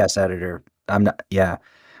podcast editor. I'm not. Yeah.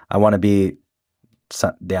 I want to be,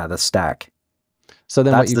 the stack. So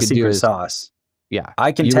then that's what you the could secret do is, sauce. yeah,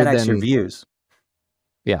 I can 10x your views.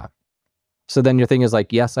 Yeah. So then your thing is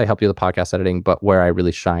like, yes, I help you with podcast editing, but where I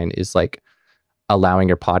really shine is like allowing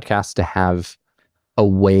your podcast to have a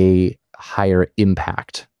way higher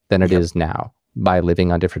impact than it is now by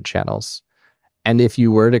living on different channels. And if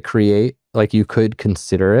you were to create, like, you could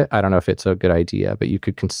consider it. I don't know if it's a good idea, but you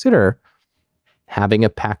could consider having a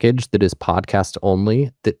package that is podcast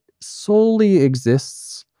only that solely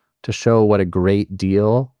exists to show what a great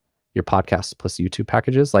deal your podcast plus YouTube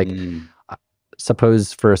package is. Like,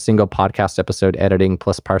 suppose for a single podcast episode, editing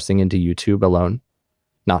plus parsing into YouTube alone,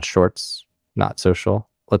 not shorts, not social.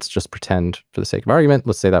 Let's just pretend for the sake of argument,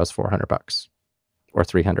 let's say that was $400 or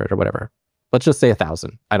 300 or whatever. Let's just say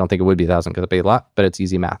 1,000. I don't think it would be 1,000 because it'd be a lot, but it's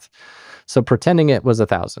easy math. So pretending it was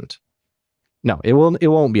 1,000. No, it won't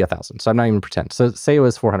be 1,000. So I'm not even pretend. So say it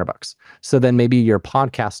was $400. So then maybe your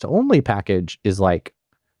podcast only package is like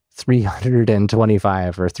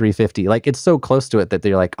 325 or 350. Like, it's so close to it that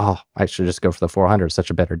they're like, oh, I should just go for the 400. Such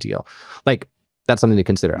a better deal. Like, that's something to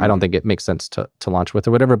consider. I don't think it makes sense to launch with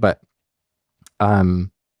or whatever, but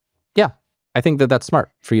yeah, I think that's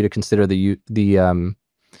smart for you to consider the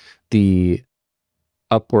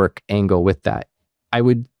Upwork angle with that. I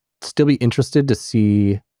would still be interested to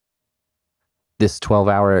see this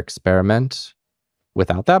 12-hour experiment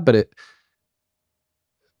without that, but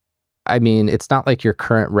it's not like your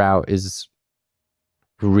current route is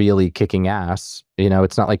really kicking ass.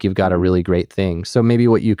 It's not like you've got a really great thing. So maybe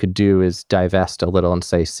what you could do is divest a little and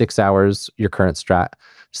say 6 hours, your current strat,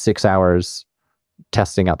 6 hours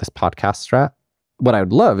testing out this podcast strat. What I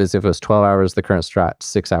would love is if it was 12 hours the current strat,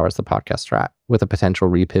 6 hours the podcast strat, with a potential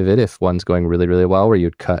repivot if one's going really, really well, where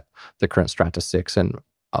you'd cut the current strat to 6 and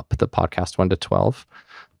up the podcast one to 12.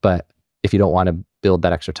 But if you don't want to build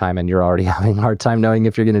that extra time and you're already having a hard time knowing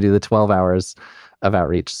if you're going to do the 12 hours of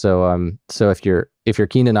outreach. So if you're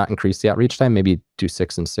keen to not increase the outreach time, maybe do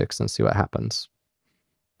 6 and 6 and see what happens.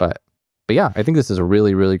 But yeah, I think this is a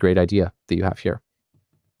really, really great idea that you have here.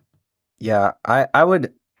 Yeah, I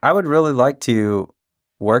would really like to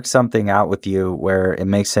work something out with you where it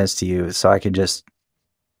makes sense to you, so I could just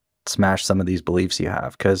smash some of these beliefs you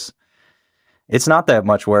have, because it's not that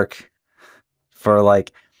much work for,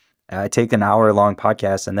 like, I take an hour-long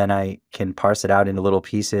podcast and then I can parse it out into little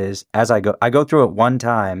pieces as I go. I go through it one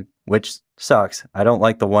time, which sucks. I don't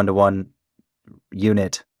like the one-to-one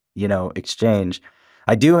unit, exchange.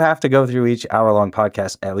 I do have to go through each hour-long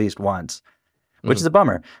podcast at least once, which is a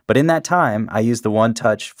bummer. But in that time, I use the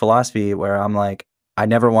one-touch philosophy where I'm like, I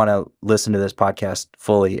never want to listen to this podcast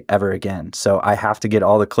fully ever again. So I have to get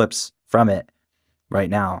all the clips from it right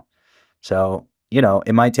now. So,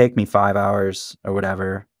 it might take me 5 hours or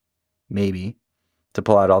whatever, maybe, to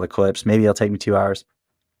pull out all the clips. Maybe it'll take me 2 hours.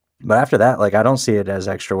 But after that, like, I don't see it as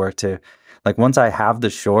extra work to, like, once I have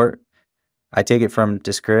the short, I take it from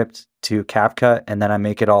Descript to CapCut, and then I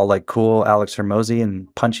make it all, like, cool Alex Hormozy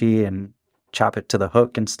and punchy and chop it to the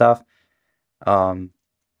hook and stuff. And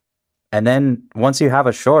then once you have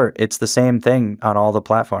a short, it's the same thing on all the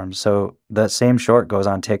platforms. So the same short goes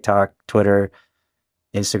on TikTok, Twitter,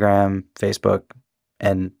 Instagram, Facebook.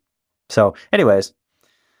 And so anyways,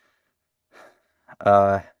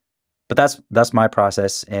 but that's my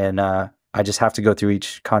process. And I just have to go through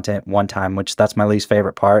each content one time, which that's my least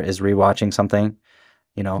favorite part, is rewatching something,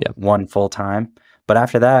 one full time. But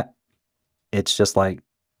after that, it's just like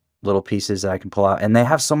little pieces that I can pull out, and they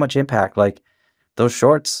have so much impact. Like those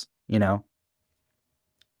shorts,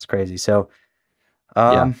 it's crazy. So,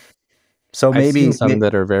 so maybe I've seen some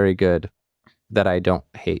that are very good that I don't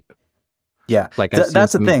hate. Yeah, like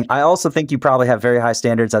that's the thing. I also think you probably have very high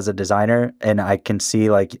standards as a designer, and I can see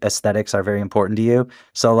like aesthetics are very important to you.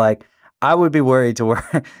 So like, I would be worried to work,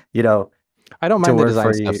 I don't mind the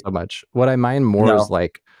design stuff so much. What I mind more is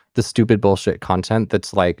like the stupid bullshit content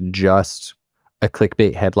that's like just a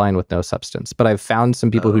clickbait headline with no substance. But I've found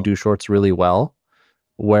some people who do shorts really well,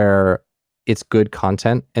 where it's good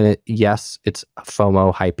content, and it's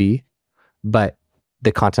FOMO hypey, but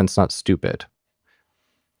the content's not stupid.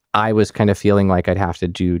 I was kind of feeling like I'd have to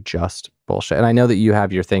do just bullshit. And I know that you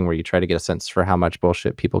have your thing where you try to get a sense for how much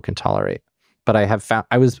bullshit people can tolerate. But I have found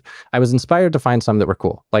I was inspired to find some that were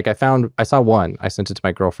cool. Like I saw one, I sent it to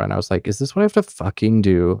my girlfriend. I was like, is this what I have to fucking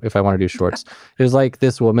do if I want to do shorts? It was like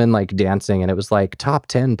this woman like dancing, and it was like top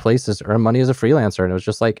 10 places to earn money as a freelancer. And it was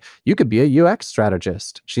just like, you could be a UX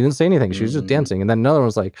strategist. She didn't say anything. She was just dancing. And then another one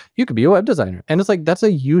was like, you could be a web designer. And it's like, that's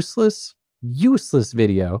a useless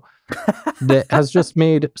video that has just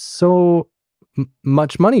made so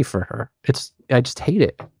much money for her. I just hate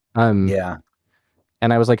it. Yeah.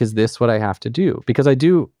 And I was like, is this what I have to do? Because I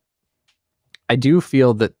do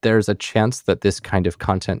feel that there's a chance that this kind of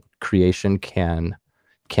content creation can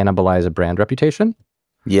cannibalize a brand reputation.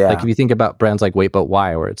 Yeah. Like if you think about brands like Wait But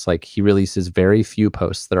Why, where it's like he releases very few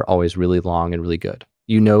posts that are always really long and really good.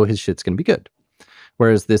 You know his shit's going to be good.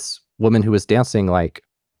 Whereas this woman who was dancing, like,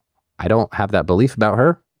 I don't have that belief about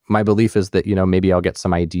her. My belief is that, maybe I'll get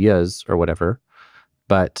some ideas or whatever.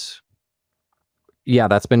 But yeah,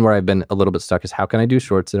 that's been where I've been a little bit stuck, is how can I do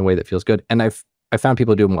shorts in a way that feels good? And I found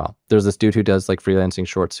people do them well. There's this dude who does like freelancing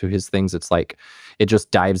shorts, who his things, it's like, it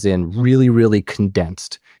just dives in really, really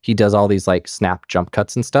condensed. He does all these like snap jump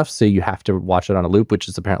cuts and stuff. So you have to watch it on a loop, which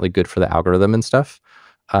is apparently good for the algorithm and stuff.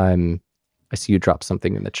 I see you drop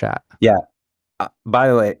something in the chat. Yeah. By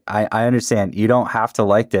the way, I understand you don't have to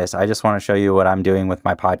like this. I just want to show you what I'm doing with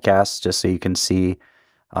my podcasts, just so you can see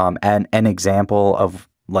an example of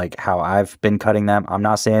like how I've been cutting them. I'm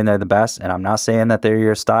not saying they're the best, and I'm not saying that they're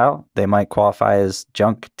your style. They might qualify as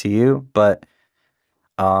junk to you, but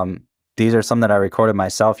these are some that I recorded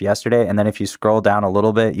myself yesterday. And then if you scroll down a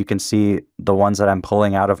little bit, you can see the ones that I'm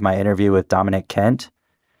pulling out of my interview with Dominic Kent.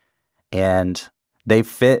 And they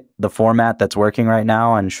fit the format that's working right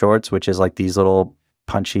now on shorts, which is like these little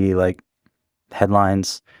punchy like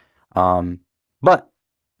headlines. But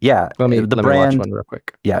yeah, let me watch one real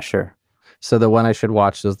quick. Yeah, sure. So the one I should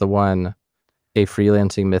watch is the one, a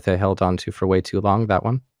freelancing myth I held on to for way too long. That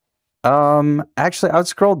one. Actually, I would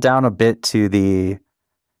scroll down a bit to the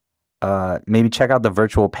maybe check out the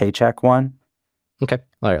virtual paycheck one. Okay.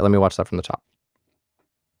 All right. Let me watch that from the top.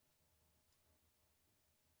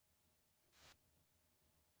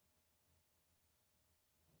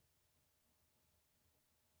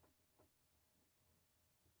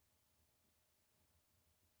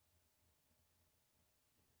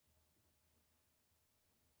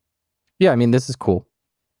 Yeah, I mean, this is cool.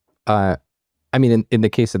 I mean, in the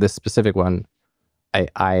case of this specific one,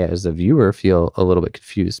 I as a viewer feel a little bit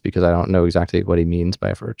confused because I don't know exactly what he means by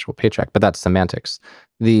a virtual paycheck, but that's semantics.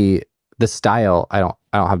 The style I don't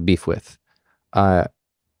have beef with.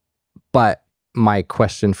 But my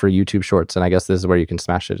question for YouTube Shorts, and I guess this is where you can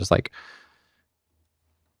smash it, is like,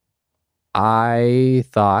 I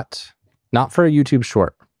thought, not for a YouTube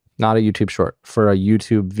short, for a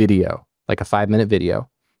YouTube video, like a 5-minute video,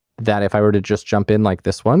 that if I were to just jump in like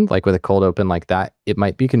this one, like with a cold open like that, it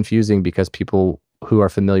might be confusing because people who are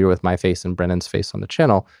familiar with my face and Brennan's face on the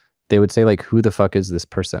channel, they would say like, who the fuck is this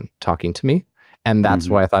person talking to me? And that's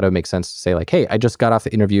why I thought it would make sense to say like, hey, I just got off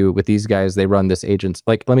the interview with these guys. They run this agent's,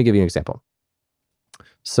 like, let me give you an example.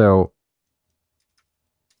 So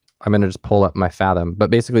I'm going to just pull up my Fathom,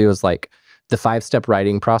 but basically it was like the 5-step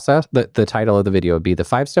writing process. The title of the video would be the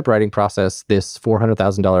 5-step writing process this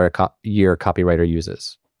 $400,000 a year copywriter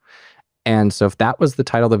uses. And so if that was the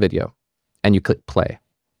title of the video and you click play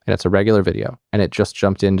and it's a regular video and it just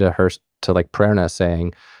jumped into like Prerna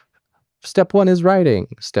saying, step 1 is writing,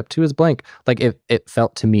 step 2 is blank. Like it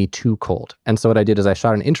felt to me too cold. And so what I did is I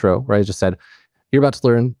shot an intro where I just said, you're about to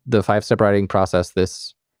learn the 5-step writing process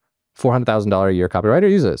this $400,000 a year copywriter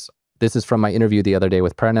uses. This is from my interview the other day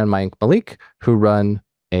with Prerna and Malik, who run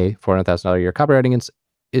a $400,000 a year copywriting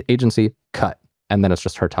agency. Cut. And then it's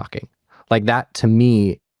just her talking. Like that to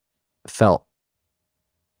me felt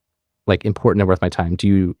like important and worth my time.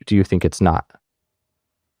 Do you think it's not?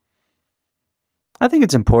 I think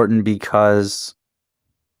it's important because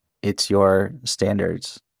it's your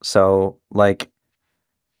standards. So like,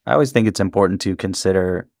 I always think it's important to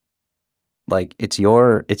consider like it's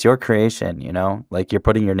your creation, you know, like you're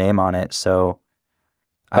putting your name on it. So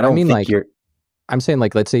I don't think like, I'm saying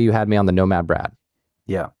like, let's say you had me on the Nomad Brad.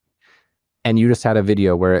 Yeah. And you just had a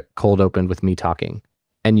video where it cold opened with me talking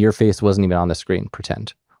and your face wasn't even on the screen,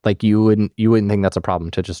 pretend. Like you wouldn't think that's a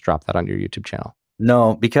problem to just drop that on your YouTube channel.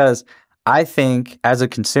 No, because I think as a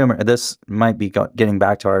consumer, this might be getting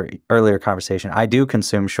back to our earlier conversation. I do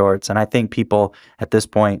consume shorts, and I think people at this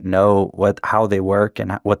point know how they work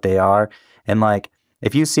and what they are. And like,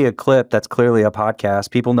 if you see a clip that's clearly a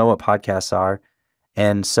podcast, people know what podcasts are,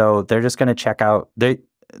 and so they're just going to check out.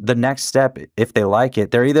 the next step, if they like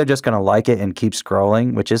it, they're either just going to like it and keep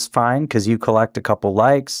scrolling, which is fine because you collect a couple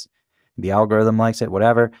likes, the algorithm likes it,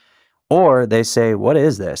 whatever. Or they say, what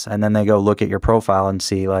is this? And then they go look at your profile and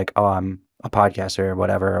see like, oh, I'm a podcaster or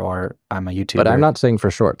whatever, or I'm a YouTuber. But I'm not saying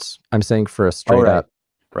for shorts. I'm saying for a straight up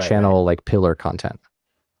channel, like pillar content.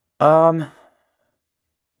 Because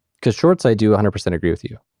shorts, I do 100% agree with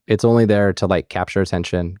you. It's only there to like capture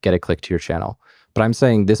attention, get a click to your channel. But I'm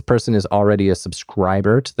saying this person is already a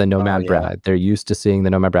subscriber to the Nomad Brad. They're used to seeing the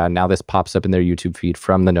Nomad Brad. Now this pops up in their YouTube feed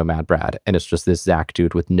from the Nomad Brad, and it's just this Zach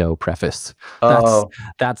dude with no preface.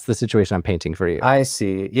 That's the situation I'm painting for you. I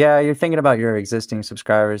see. Yeah, you're thinking about your existing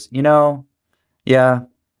subscribers. You know, yeah,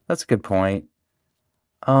 that's a good point.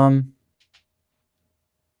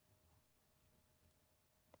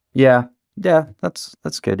 Yeah,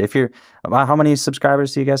 that's good. If you're, how many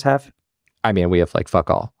subscribers do you guys have? I mean, we have like fuck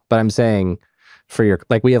all, but I'm saying for your,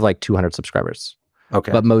 like, we have like 200 subscribers.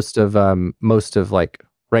 Okay. But most of like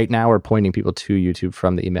right now we're pointing people to YouTube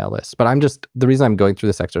from the email list. But the reason I'm going through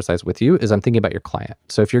this exercise with you is I'm thinking about your client.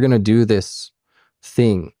 So if you're going to do this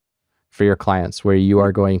thing for your clients where you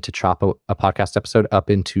are going to chop a podcast episode up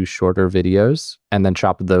into shorter videos and then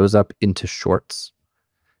chop those up into shorts,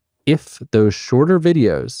 if those shorter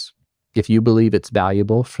videos, if you believe it's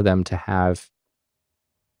valuable for them to have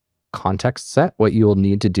context set, what you will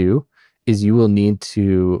need to do is you will need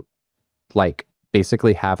to like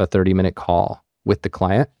basically have a 30-minute call with the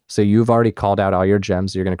client. So you've already called out all your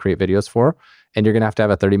gems you're going to create videos for, and you're going to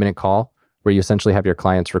have a 30-minute call where you essentially have your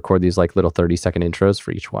clients record these like little 30-second intros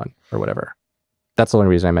for each one or whatever. That's the only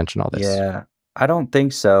reason I mentioned all this. Yeah, I don't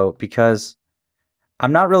think so, because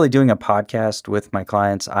I'm not really doing a podcast with my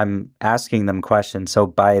clients. I'm asking them questions. So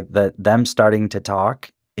by them starting to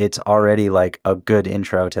talk, it's already like a good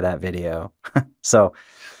intro to that video. So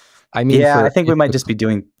I mean, I think we might just be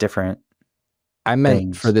doing different I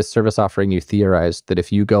meant for this service offering, you theorized that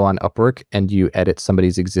if you go on Upwork and you edit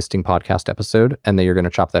somebody's existing podcast episode and then you're going to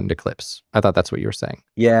chop that into clips. I thought that's what you were saying.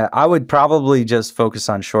 Yeah, I would probably just focus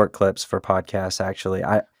on short clips for podcasts. Actually,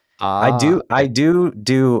 I do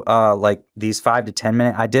like these 5 to 10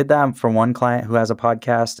 minute. I did that for one client who has a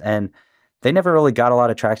podcast, and they never really got a lot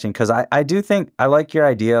of traction, because I do think I like your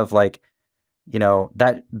idea of like, you know,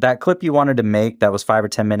 that clip you wanted to make that was 5 or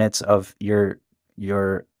 10 minutes of your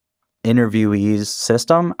interviewee's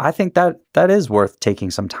system. I think that is worth taking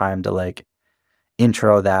some time to like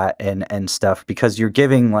intro that and stuff, because you're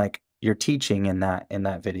giving like you're teaching in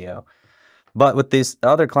that video. But with this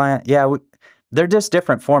other client, they're just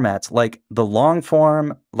different formats. Like the long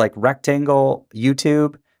form, like rectangle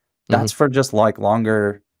YouTube, that's for just like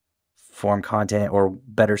longer form content or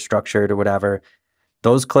better structured or whatever.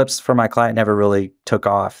 Those clips for my client never really took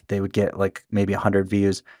off. They would get like maybe 100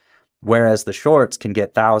 views, whereas the shorts can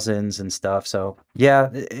get thousands and stuff. So yeah,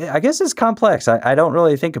 I guess it's complex. I don't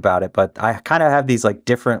really think about it, but I kind of have these like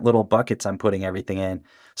different little buckets I'm putting everything in.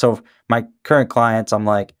 So my current clients, I'm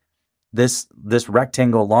like, this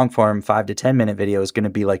rectangle long form 5 to 10 minute video is going to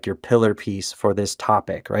be like your pillar piece for this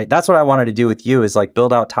topic, right? That's what I wanted to do with you, is like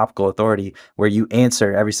build out topical authority where you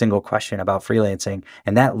answer every single question about freelancing,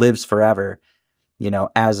 and that lives forever, you know,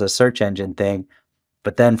 as a search engine thing.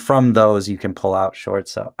 But then from those you can pull out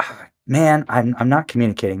shorts. So man, I'm not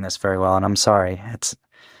communicating this very well, and I'm sorry. It's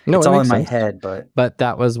all in my head, but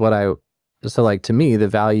that was what so like to me, the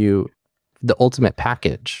value, the ultimate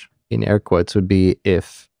package in air quotes would be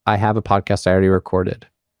if I have a podcast I already recorded,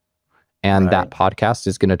 and that podcast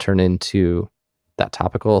is going to turn into that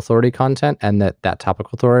topical authority content, and that topical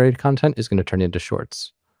authority content is going to turn into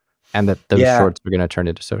shorts, and that those shorts are going to turn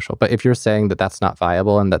into social. But if you're saying that that's not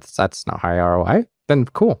viable and that's not high ROI, then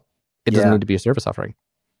cool. It doesn't need to be a service offering.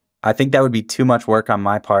 I think that would be too much work on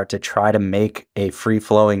my part to try to make a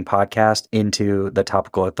free-flowing podcast into the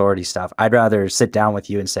topical authority stuff. I'd rather sit down with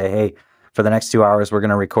you and say, hey, for the next 2 hours, we're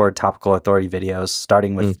going to record topical authority videos,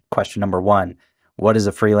 starting with question number 1. What is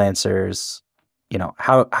a freelancer's, you know,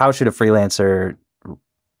 how should a freelancer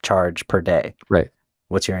charge per day? Right.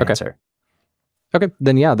 What's your answer? Okay.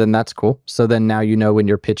 Then that's cool. So then now, you know, when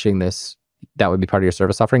you're pitching this, that would be part of your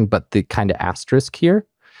service offering. But the kind of asterisk here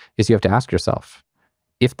is you have to ask yourself,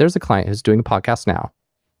 if there's a client who's doing a podcast now,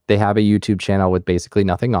 they have a YouTube channel with basically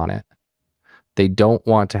nothing on it, they don't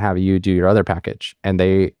want to have you do your other package, and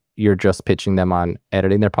you're just pitching them on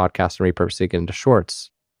editing their podcast and repurposing it into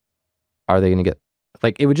shorts, are they going to get,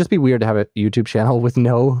 like, it would just be weird to have a YouTube channel with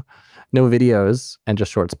no videos and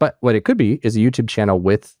just shorts. But what it could be is a YouTube channel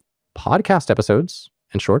with podcast episodes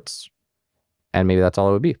and shorts, and maybe that's all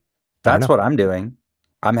it would be. That's what I'm doing.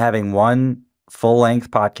 I'm having one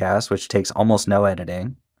full-length podcast, which takes almost no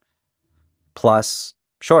editing, plus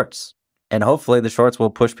shorts. And hopefully the shorts will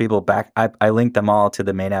push people back. I linked them all to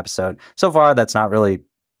the main episode. So far, that's not really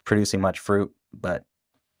producing much fruit, but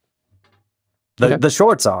the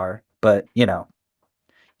shorts are. But, you know,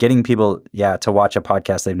 getting people, to watch a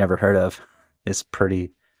podcast they've never heard of is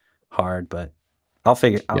pretty hard. But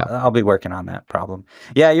I'll be working on that problem.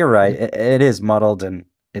 Yeah, you're right. It is muddled, and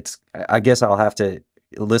I guess I'll have to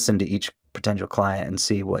listen to each potential client and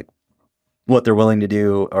see what they're willing to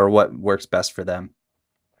do or what works best for them.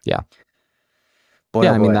 Yeah. Boy,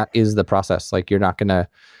 I mean, that is the process. Like, you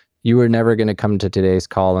were never going to come to today's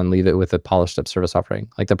call and leave it with a polished up service offering.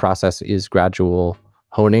 Like, the process is gradual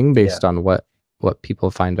honing based on what people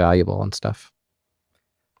find valuable and stuff.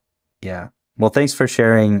 Yeah. Well, thanks for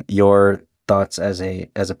sharing your thoughts as a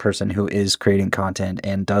person who is creating content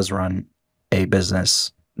and does run a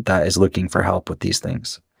business that is looking for help with these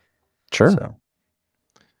things. Sure. So,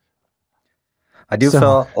 I do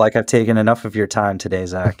feel like I've taken enough of your time today,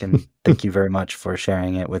 Zach, and thank you very much for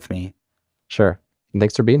sharing it with me. Sure. And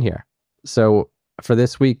thanks for being here. So for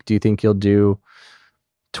this week, do you think you'll do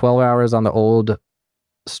 12 hours on the old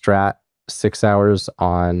strat, 6 hours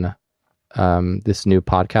on this new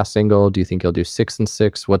podcast angle? Do you think you'll do 6 and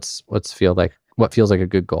 6? What feels like a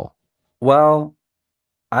good goal? Well,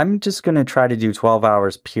 I'm just going to try to do 12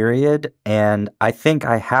 hours period. And I think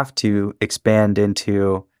I have to expand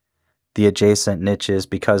into the adjacent niches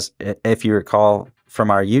because if you recall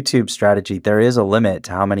from our YouTube strategy, there is a limit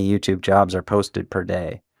to how many YouTube jobs are posted per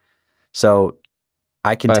day. So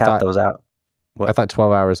I can tap those out. I thought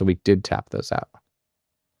 12 hours a week did tap those out.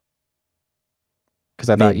 Because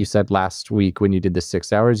I thought you said last week when you did the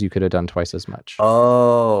 6 hours, you could have done twice as much.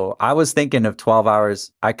 Oh, I was thinking of 12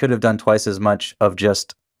 hours. I could have done twice as much of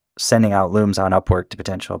just sending out looms on Upwork to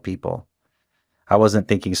potential people. I wasn't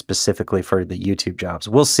thinking specifically for the YouTube jobs.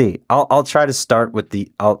 We'll see. I'll try to start with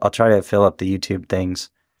I'll try to fill up the YouTube things.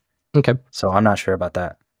 Okay. So I'm not sure about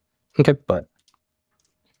that. Okay. But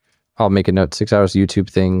I'll make a note. 6 hours YouTube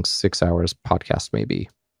things, 6 hours podcast maybe.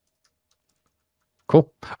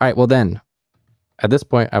 Cool. All right. Well then, at this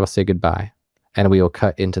point, I will say goodbye, and we will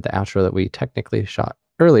cut into the outro that we technically shot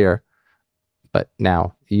earlier, but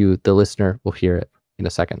now you, the listener, will hear it in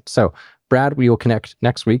a second. So, Brad, we will connect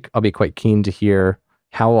next week. I'll be quite keen to hear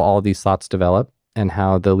how all these thoughts develop and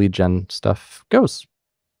how the lead gen stuff goes.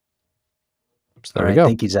 So there we go.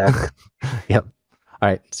 Thank you, Zach. Yep. All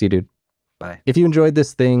right. See you, dude. Bye. If you enjoyed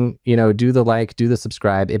this thing, do the like, do the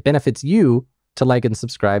subscribe. It benefits you to like and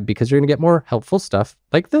subscribe because you're going to get more helpful stuff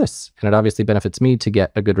like this. And it obviously benefits me to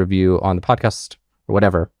get a good review on the podcast or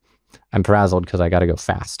whatever. I'm frazzled because I got to go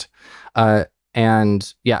fast.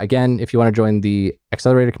 And yeah, again, if you want to join the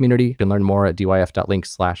Accelerator community, you can learn more at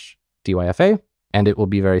dyf.link/DYFA, and it will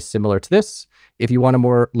be very similar to this. If you want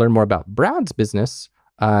to learn more about Brad's business,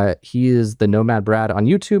 he is the Nomad Brad on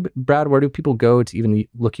YouTube. Brad, where do people go to even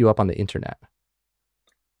look you up on the internet?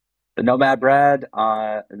 The Nomad Brad,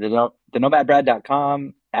 the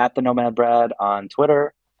nomadbrad.com, at the Nomad Brad on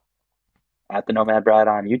Twitter, at the Nomad Brad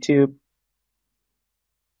on YouTube.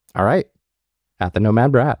 All right. At the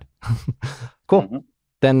Nomad Brad. Cool. Mm-hmm.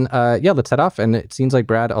 Then, let's head off. And it seems like,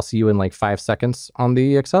 Brad, I'll see you in like 5 seconds on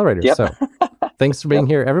the accelerator. Yep. So thanks for being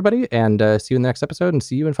here, everybody. And see you in the next episode, and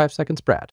see you in 5 seconds, Brad.